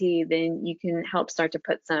MCT, then you can help start to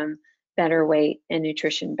put some better weight and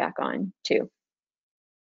nutrition back on too.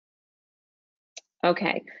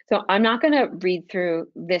 Okay, so I'm not going to read through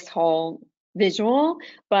this whole visual,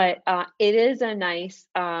 but it is a nice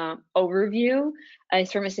overview.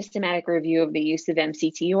 It's from a systematic review of the use of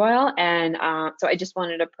MCT oil, and so I just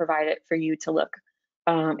wanted to provide it for you to look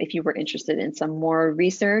if you were interested in some more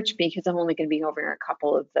research, because I'm only going to be over a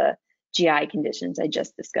couple of the GI conditions I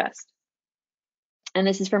just discussed. And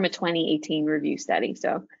this is from a 2018 review study,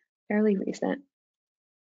 so fairly recent.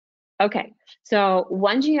 Okay, so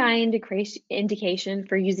one GI indication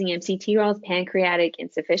for using MCT oil is pancreatic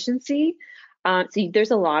insufficiency. So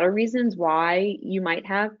there's a lot of reasons why you might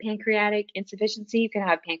have pancreatic insufficiency. You can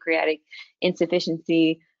have pancreatic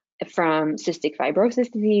insufficiency from cystic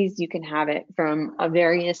fibrosis disease. You can have it from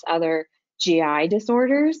various other GI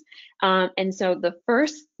disorders. And so the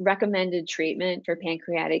first recommended treatment for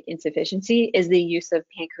pancreatic insufficiency is the use of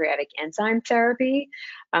pancreatic enzyme therapy.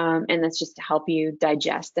 And that's just to help you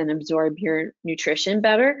digest and absorb your nutrition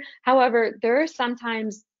better. However, there are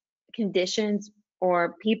sometimes conditions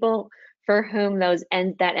or people for whom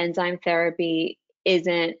that enzyme therapy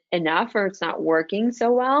isn't enough, or it's not working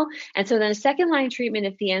so well. And so then a second line treatment,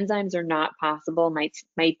 if the enzymes are not possible,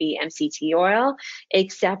 might be MCT oil,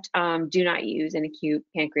 except do not use in acute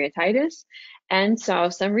pancreatitis. And so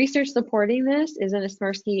some research supporting this is an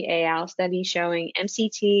Smirsky et al. Study showing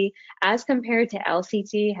MCT as compared to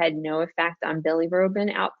LCT had no effect on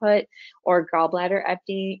bilirubin output or gallbladder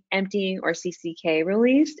emptying or CCK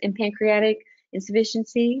release in pancreatic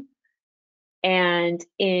insufficiency. And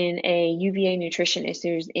in a UVA Nutrition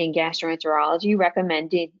Issues in Gastroenterology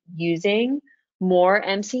recommended using more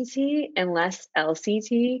MCT and less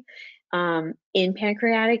LCT in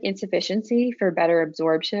pancreatic insufficiency for better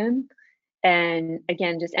absorption. And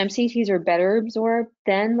again, just MCTs are better absorbed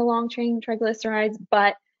than the long-chain triglycerides,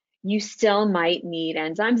 but you still might need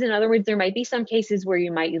enzymes. In other words, there might be some cases where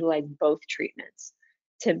you might utilize both treatments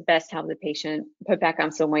to best help the patient put back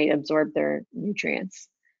on some weight, absorb their nutrients.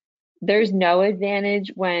 There's no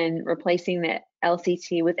advantage when replacing the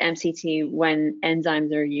LCT with MCT when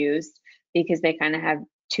enzymes are used, because they kind of have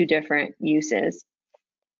two different uses.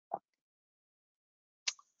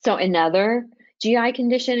 So another GI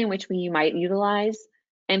condition in which you might utilize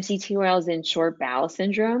MCT oils in short bowel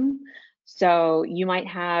syndrome. So you might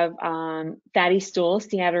have fatty stool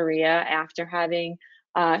steatorrhea after having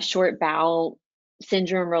short bowel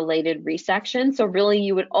syndrome related resection. So really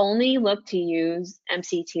you would only look to use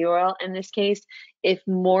MCT oil in this case if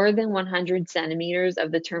more than 100 centimeters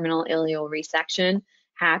of the terminal ileal resection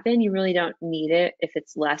happen. You really don't need it if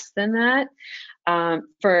it's less than that.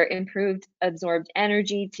 For improved absorbed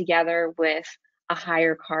energy together with a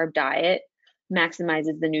higher carb diet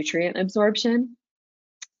maximizes the nutrient absorption.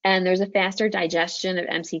 And there's a faster digestion of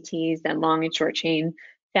MCTs than long and short chain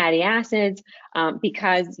fatty acids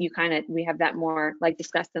because we have that more, like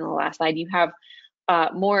discussed in the last slide, you have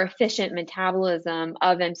more efficient metabolism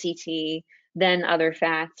of MCT than other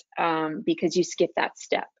fats because you skip that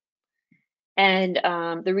step. And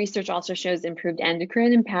the research also shows improved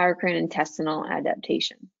endocrine and paracrine intestinal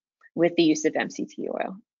adaptation with the use of MCT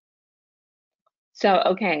oil. So,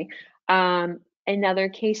 okay, another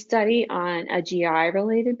case study on a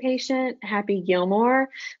GI-related patient, Happy Gilmore,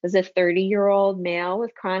 was a 30-year-old male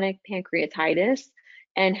with chronic pancreatitis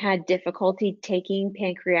and had difficulty taking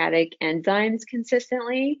pancreatic enzymes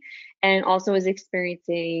consistently, and also was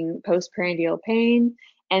experiencing postprandial pain.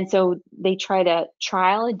 And so they tried a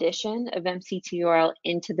trial addition of MCT oil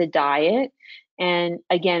into the diet. And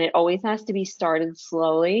again, it always has to be started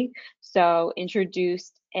slowly. So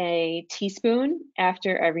introduced a teaspoon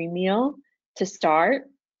after every meal, to start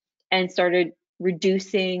and started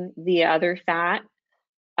reducing the other fat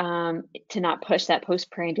to not push that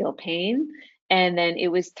postprandial pain. And then it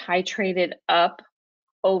was titrated up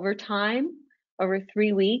over time, over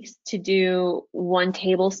 3 weeks, to do 1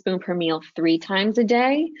 tablespoon per meal 3 times a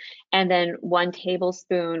day, and then 1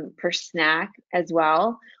 tablespoon per snack as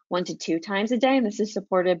well, 1 to 2 times a day. And this is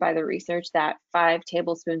supported by the research that 5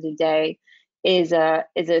 tablespoons a day is a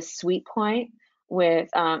sweet point with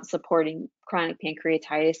supporting chronic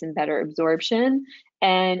pancreatitis and better absorption.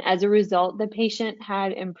 And as a result, the patient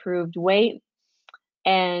had improved weight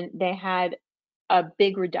and they had a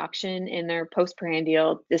big reduction in their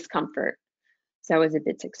postprandial discomfort. So it was a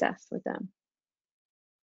big success with them.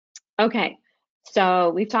 Okay, so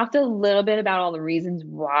we've talked a little bit about all the reasons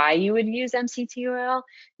why you would use MCT oil.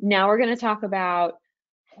 Now we're going to talk about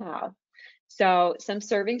how. So some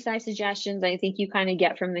serving size suggestions I think you kind of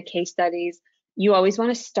get from the case studies. You always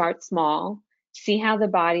want to start small, see how the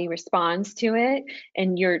body responds to it,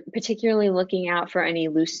 and you're particularly looking out for any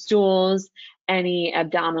loose stools, any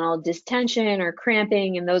abdominal distension or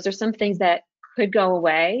cramping, and those are some things that could go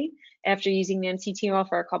away after using the MCT oil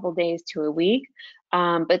for a couple days to a week.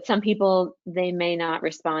 But some people, they may not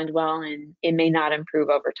respond well and it may not improve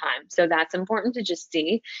over time. So that's important to just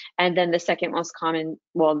see. And then the second most common,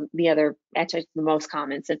 well, actually the most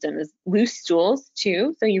common symptom is loose stools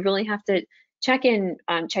too. So you really have to check in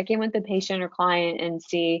with the patient or client and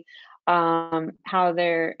see how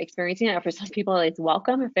they're experiencing it. For some people, it's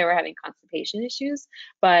welcome if they were having constipation issues,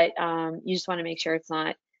 but you just want to make sure it's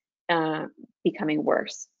not becoming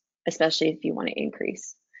worse, especially if you want to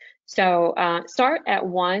increase. So start at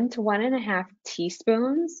 1 to 1.5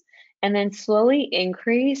 teaspoons and then slowly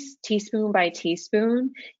increase teaspoon by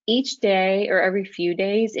teaspoon each day or every few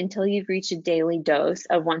days until you've reached a daily dose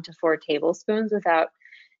of 1 to 4 tablespoons without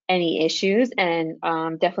any issues. And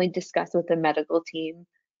definitely discuss with the medical team,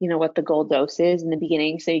 what the goal dose is in the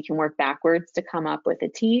beginning so you can work backwards to come up with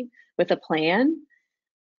a plan.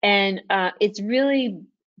 And it's really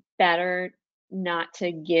better not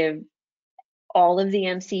to give all of the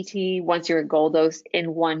MCT once you're at goal dose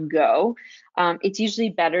in one go. It's usually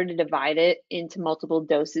better to divide it into multiple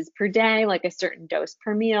doses per day, like a certain dose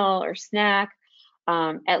per meal or snack,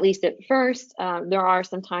 at least at first. There are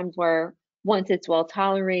some times where once it's well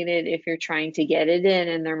tolerated, if you're trying to get it in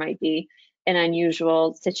and there might be an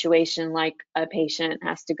unusual situation like a patient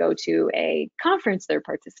has to go to a conference they're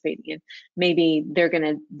participating in, maybe they're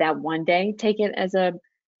gonna that one day take it as a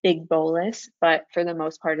big bolus, but for the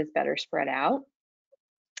most part, it's better spread out.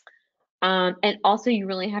 And also, you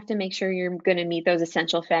really have to make sure you're going to meet those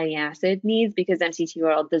essential fatty acid needs because MCT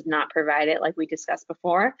oil does not provide it, like we discussed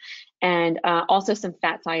before. And also some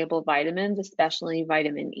fat-soluble vitamins, especially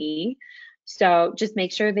vitamin E. So just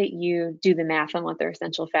make sure that you do the math on what their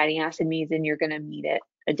essential fatty acid means and you're going to meet it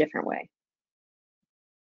a different way.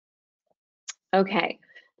 Okay.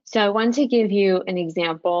 So I wanted to give you an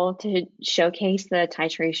example to showcase the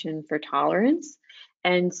titration for tolerance.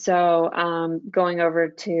 And so going over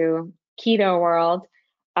to keto world,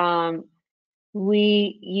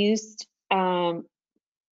 we used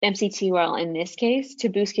MCT oil in this case to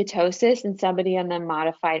boost ketosis in somebody on the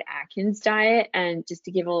modified Atkins diet. And just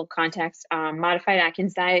to give a little context, modified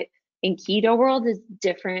Atkins diet in keto world is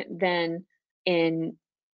different than in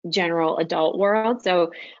general adult world.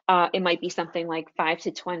 So it might be something like 5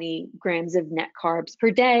 to 20 grams of net carbs per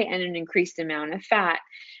day and an increased amount of fat.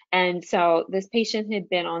 And so this patient had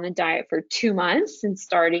been on the diet for 2 months since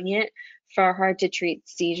starting it for hard to treat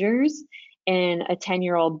seizures in a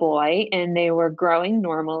 10-year-old boy, and they were growing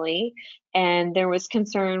normally. And there was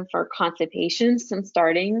concern for constipation since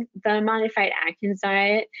starting the modified Atkins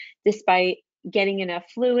diet, despite getting enough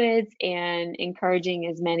fluids and encouraging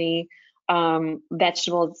as many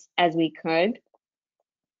vegetables as we could.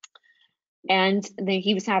 And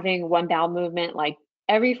he was having one bowel movement like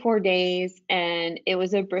every 4 days, and it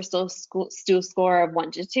was a Bristol stool score of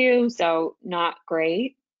 1 to 2, so not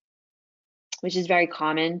great, which is very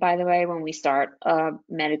common, by the way, when we start a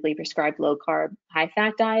medically prescribed low carb, high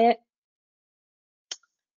fat diet.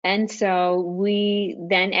 And so we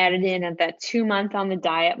then added in at that 2 month on the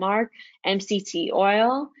diet mark, MCT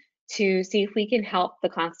oil to see if we can help the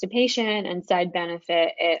constipation, and side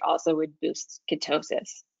benefit, it also would boost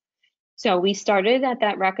ketosis. So we started at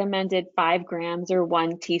that recommended 5 grams or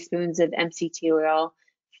 1 teaspoons of MCT oil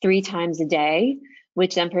 3 times a day,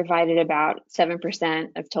 which then provided about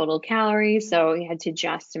 7% of total calories. So we had to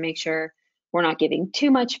adjust to make sure we're not giving too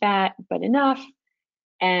much fat, but enough.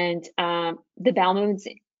 And the bowel movements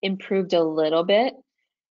improved a little bit.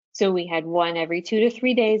 So we had 1 every 2 to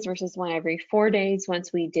 3 days versus 1 every 4 days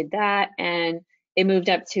once we did that. And it moved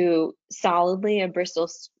up to solidly a Bristol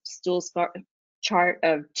stool chart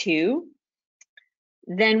of 2.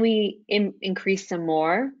 Then we increased some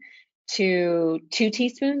more to 2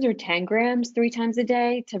 teaspoons or 10 grams 3 times a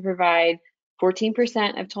day to provide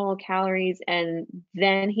 14% of total calories. And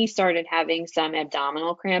then he started having some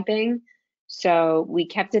abdominal cramping. So we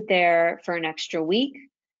kept it there for an extra week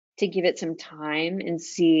to give it some time and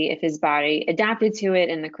see if his body adapted to it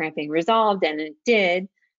and the cramping resolved, and it did.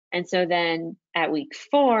 And so then at week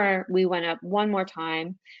 4, we went up one more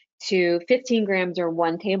time to 15 grams or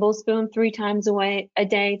 1 tablespoon 3 times a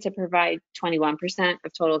day to provide 21%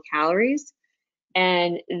 of total calories.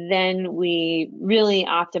 And then we really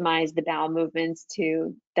optimized the bowel movements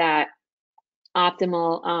to that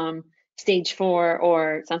optimal stage 4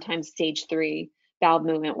 or sometimes stage 3 bowel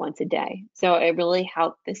movement once a day. So it really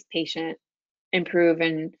helped this patient improve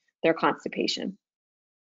in their constipation.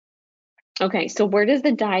 Okay, so where does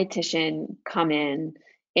the dietitian come in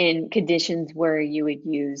conditions where you would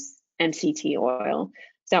use MCT oil?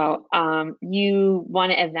 So you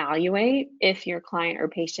want to evaluate if your client or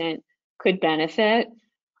patient could benefit.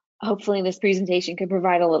 Hopefully this presentation could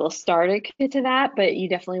provide a little starter kit to that, but you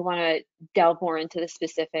definitely want to delve more into the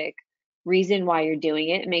specific reason why you're doing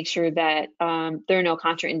it and make sure that there are no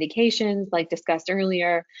contraindications like discussed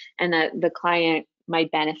earlier and that the client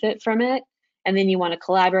might benefit from it. And then you want to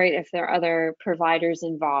collaborate if there are other providers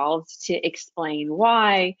involved to explain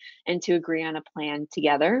why and to agree on a plan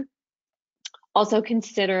together. Also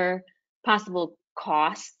consider possible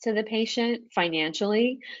costs to the patient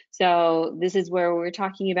financially. So this is where we're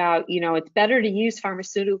talking about, it's better to use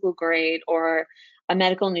pharmaceutical grade or a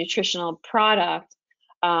medical nutritional product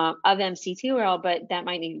of MCT oil, but that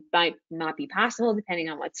might not be possible depending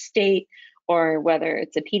on what state or whether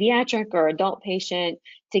it's a pediatric or adult patient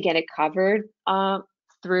to get it covered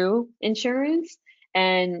through insurance.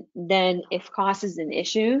 And then if cost is an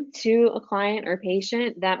issue to a client or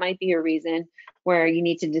patient, that might be a reason where you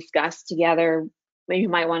need to discuss together. You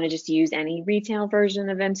might want to just use any retail version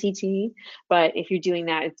of MCT, but if you're doing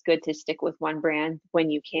that, it's good to stick with one brand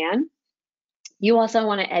when you can. You also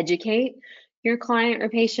want to educate your client or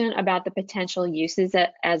patient about the potential uses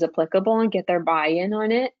as applicable and get their buy-in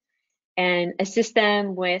on it, and assist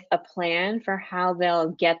them with a plan for how they'll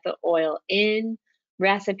get the oil in,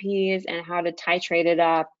 recipes, and how to titrate it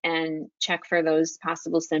up and check for those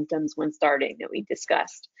possible symptoms when starting that we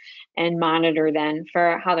discussed, and monitor then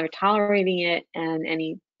for how they're tolerating it and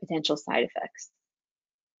any potential side effects.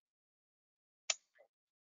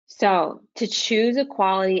 So to choose a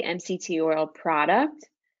quality MCT oil product,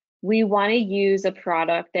 we want to use a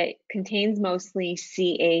product that contains mostly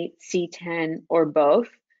C8, C10, or both,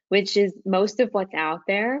 which is most of what's out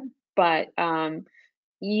there, but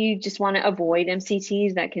you just want to avoid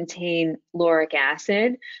MCTs that contain lauric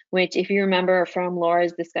acid, which, if you remember from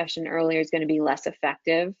Laura's discussion earlier, is going to be less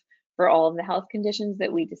effective for all of the health conditions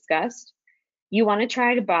that we discussed. You want to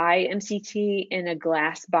try to buy MCT in a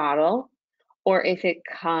glass bottle, or if it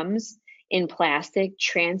comes in plastic,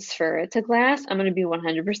 transfer it to glass. I'm going to be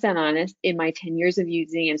 100% honest. In my 10 years of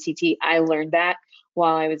using MCT, I learned that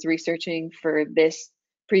while I was researching for this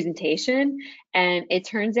presentation. And it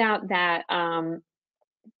turns out that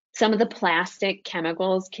some of the plastic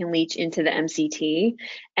chemicals can leach into the MCT,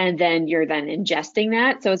 and then you're then ingesting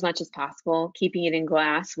that. So as much as possible, keeping it in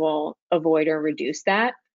glass will avoid or reduce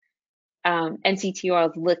that. MCT oil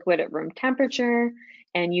is liquid at room temperature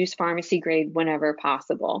and use pharmacy grade whenever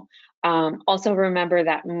possible. Also remember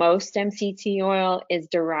that most MCT oil is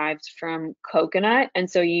derived from coconut,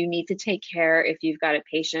 and so you need to take care if you've got a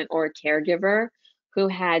patient or a caregiver who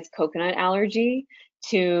has coconut allergy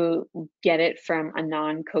to get it from a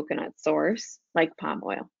non-coconut source like palm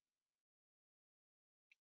oil.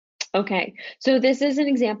 Okay, so this is an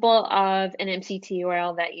example of an MCT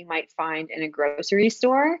oil that you might find in a grocery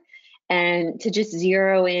store. And to just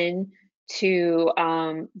zero in to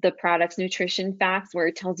the product's nutrition facts, where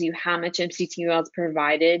it tells you how much MCT oil is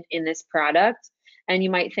provided in this product. And you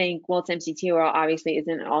might think, well, it's MCT oil, obviously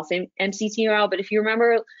isn't also MCT oil. But if you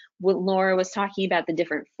remember what Laura was talking about, the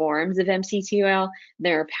different forms of MCT oil,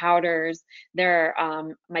 there are powders, there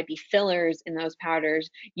might be fillers in those powders.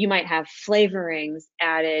 You might have flavorings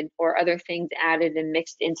added or other things added and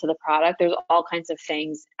mixed into the product. There's all kinds of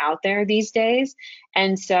things out there these days.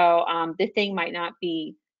 And so the thing might not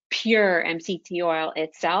be pure MCT oil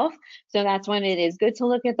itself. So that's when it is good to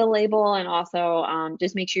look at the label, and also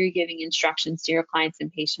just make sure you're giving instructions to your clients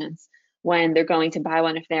and patients when they're going to buy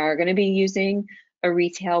one, if they are going to be using a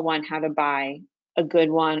retail one, how to buy a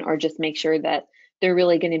good one, or just make sure that they're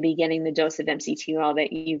really going to be getting the dose of MCT oil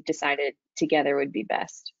that you've decided together would be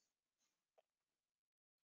best.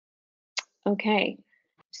 Okay,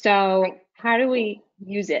 so how do we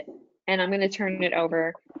use it? And I'm going to turn it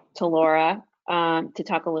over to Laura to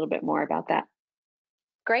talk a little bit more about that.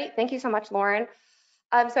 Great. Thank you so much, Lauren.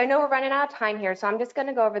 So I know we're running out of time here, so I'm just going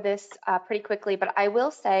to go over this pretty quickly, but I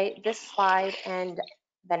will say this slide and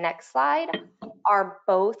the next slide are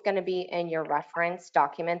both going to be in your reference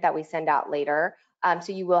document that we send out later.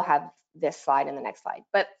 So you will have this slide and the next slide.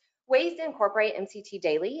 But ways to incorporate MCT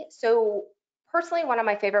daily. So personally, one of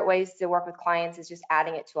my favorite ways to work with clients is just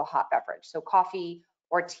adding it to a hot beverage. So coffee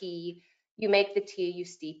or tea. You make the tea, you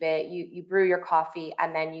steep it, you brew your coffee,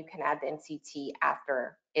 and then you can add the MCT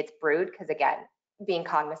after it's brewed, because again, being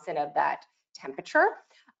cognizant of that temperature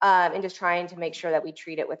and just trying to make sure that we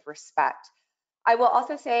treat it with respect. I will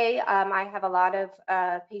also say I have a lot of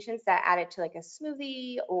patients that add it to like a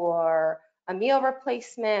smoothie or a meal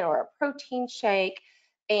replacement or a protein shake,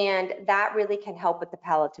 and that really can help with the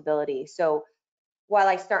palatability. So while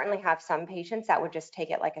I certainly have some patients that would just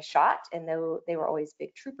take it like a shot, and though they were always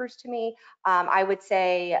big troopers to me, I would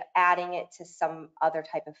say adding it to some other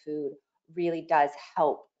type of food really does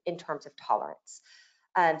help in terms of tolerance.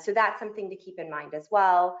 So that's something to keep in mind as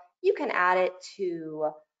well. You can add it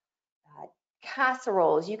to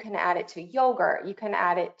casseroles, you can add it to yogurt, you can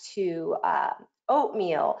add it to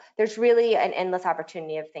oatmeal. There's really an endless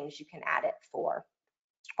opportunity of things you can add it for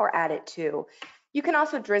or add it to. You can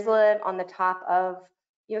also drizzle it on the top of,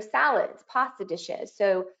 salads, pasta dishes.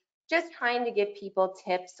 So just trying to give people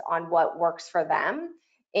tips on what works for them,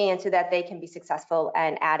 and so that they can be successful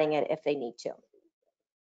and adding it if they need to.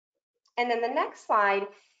 And then the next slide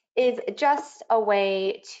is just a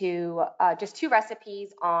way to, just 2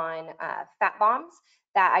 recipes on fat bombs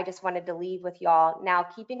that I just wanted to leave with y'all. Now,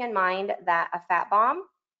 keeping in mind that a fat bomb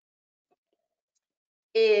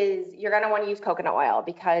is, you're going to want to use coconut oil,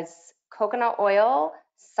 because coconut oil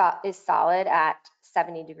is solid at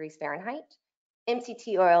 70 degrees Fahrenheit.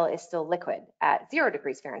 MCT oil is still liquid at 0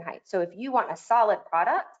 degrees Fahrenheit. So if you want a solid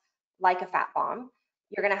product like a fat bomb,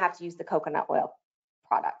 you're going to have to use the coconut oil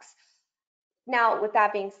products. Now, with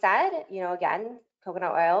that being said, again,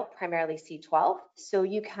 coconut oil, primarily C12. So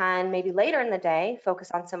you can maybe later in the day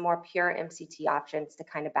focus on some more pure MCT options to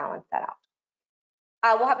kind of balance that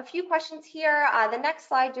out. We'll have a few questions here. The next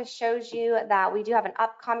slide just shows you that we do have an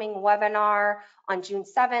upcoming webinar on June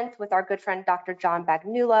 7th with our good friend, Dr. John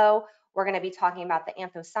Bagnulo. We're going to be talking about the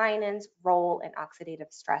anthocyanins' role in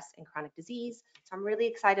oxidative stress and chronic disease. So I'm really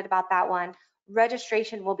excited about that one.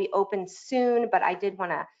 Registration will be open soon, but I did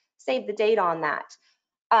want to save the date on that.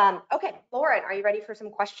 Okay, Lauren, are you ready for some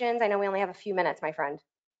questions? I know we only have a few minutes, my friend.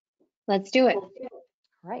 Let's do it. All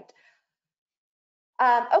right.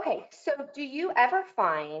 Okay, so do you ever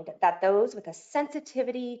find that those with a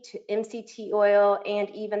sensitivity to MCT oil and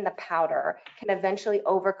even the powder can eventually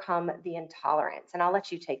overcome the intolerance? And I'll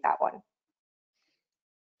let you take that one.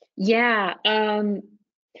 Yeah.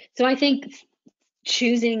 So I think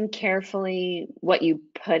choosing carefully what you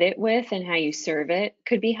put it with and how you serve it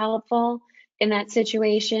could be helpful in that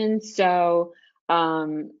situation. So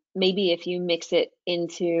maybe if you mix it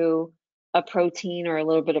into a protein or a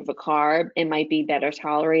little bit of a carb, it might be better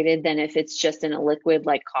tolerated than if it's just in a liquid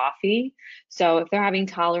like coffee. So if they're having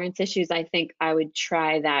tolerance issues, I think I would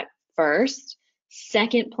try that first.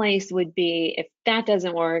 Second place would be, if that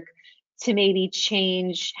doesn't work, to maybe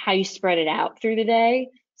change how you spread it out through the day.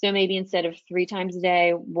 So maybe instead of 3 times a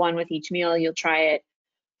day, 1 with each meal, you'll try it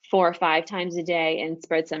 4 or 5 times a day and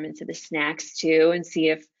spread some into the snacks too, and see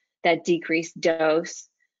if that decreased dose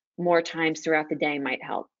more times throughout the day might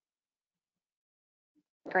help.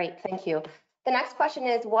 Great, thank you. The next question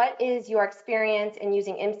is, what is your experience in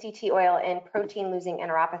using MCT oil in protein-losing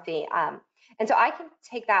enteropathy? And so I can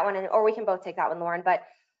take that one, or we can both take that one, Lauren. But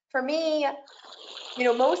for me,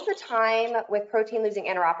 most of the time with protein-losing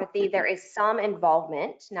enteropathy, there is some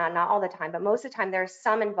involvement, not all the time, but most of the time there's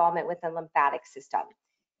some involvement with the lymphatic system.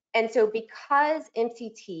 And so because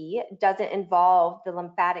MCT doesn't involve the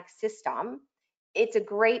lymphatic system, it's a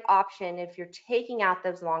great option if you're taking out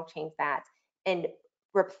those long-chain fats and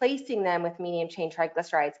replacing them with medium-chain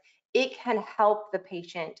triglycerides. It can help the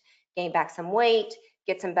patient gain back some weight,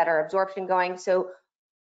 get some better absorption going. So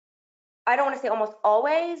I don't want to say almost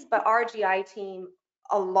always, but our GI team,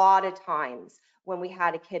 a lot of times when we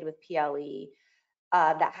had a kid with PLE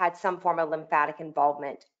that had some form of lymphatic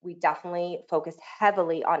involvement, we definitely focused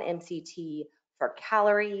heavily on MCT for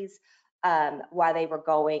calories while they were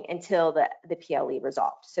going until the PLE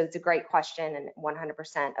resolved. So it's a great question and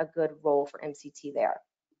 100% a good role for MCT there.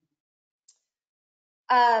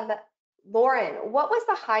 Lauren, what was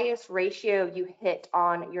the highest ratio you hit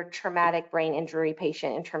on your traumatic brain injury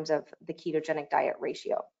patient in terms of the ketogenic diet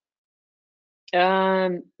ratio?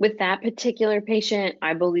 With that particular patient,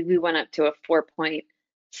 I believe we went up to a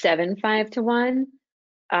 4.75 to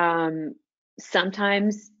 1.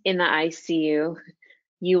 Sometimes in the ICU,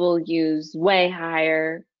 you will use way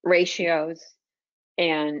higher ratios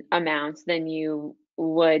and amounts than you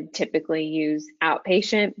would typically use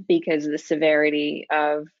outpatient because the severity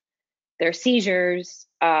of their seizures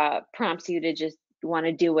prompts you to just want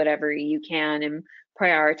to do whatever you can and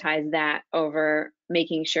prioritize that over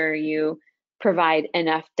making sure you provide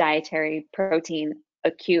enough dietary protein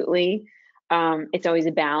acutely. It's always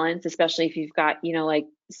a balance, especially if you've got, like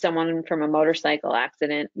someone from a motorcycle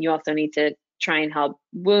accident. You also need to try and help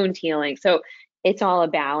wound healing. So it's all a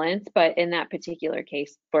balance, but in that particular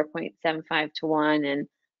case, 4.75 to 1. And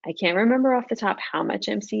I can't remember off the top how much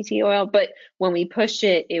MCT oil, but when we pushed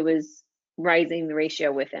it, it was rising the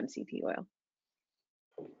ratio with MCT oil.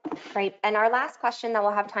 Great. And our last question that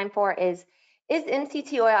we'll have time for is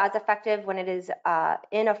MCT oil as effective when it is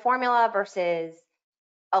in a formula versus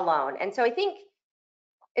alone? And so I think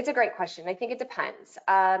it's a great question. I think it depends.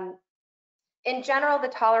 In general, the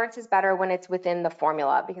tolerance is better when it's within the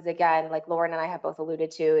formula because, again, like Lauren and I have both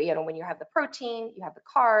alluded to, when you have the protein, you have the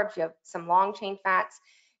carbs, you have some long chain fats,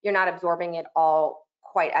 you're not absorbing it all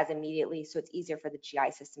quite as immediately, so it's easier for the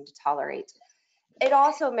GI system to tolerate. It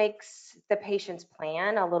also makes the patient's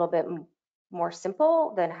plan a little bit more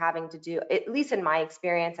simple than having to do, at least in my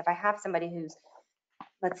experience, if I have somebody who's,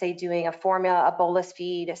 let's say, doing a formula, a bolus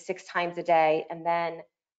feed 6 times a day, and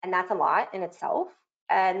that's a lot in itself.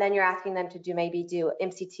 And then you're asking them to maybe do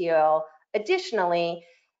MCT oil additionally,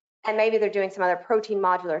 and maybe they're doing some other protein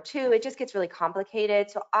modular too. It just gets really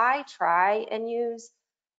complicated. So I try and use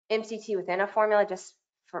MCT within a formula just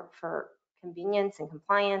for convenience and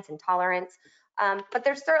compliance and tolerance. But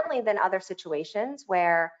there's certainly then other situations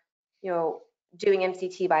where, doing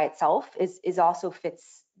MCT by itself is also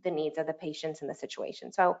fits the needs of the patients and the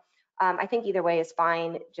situation. So I think either way is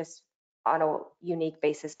fine, just on a unique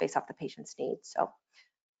basis based off the patient's needs. So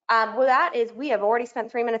with that is we have already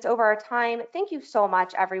spent 3 minutes over our time. Thank you so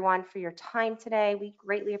much, everyone, for your time today. We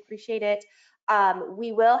greatly appreciate it.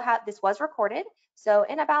 We will have, this was recorded, so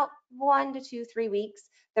in about 1 to 2, 3 weeks,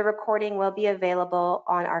 the recording will be available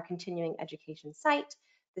on our continuing education site.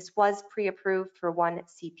 This was pre-approved for 1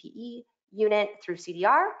 CPE unit through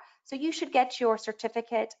CDR, so you should get your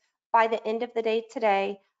certificate by the end of the day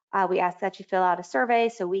today. We ask that you fill out a survey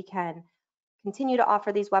so we can continue to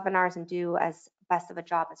offer these webinars and do as best of a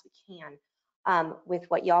job as we can with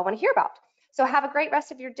what y'all want to hear about. So have a great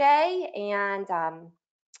rest of your day and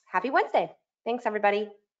happy Wednesday. Thanks, everybody.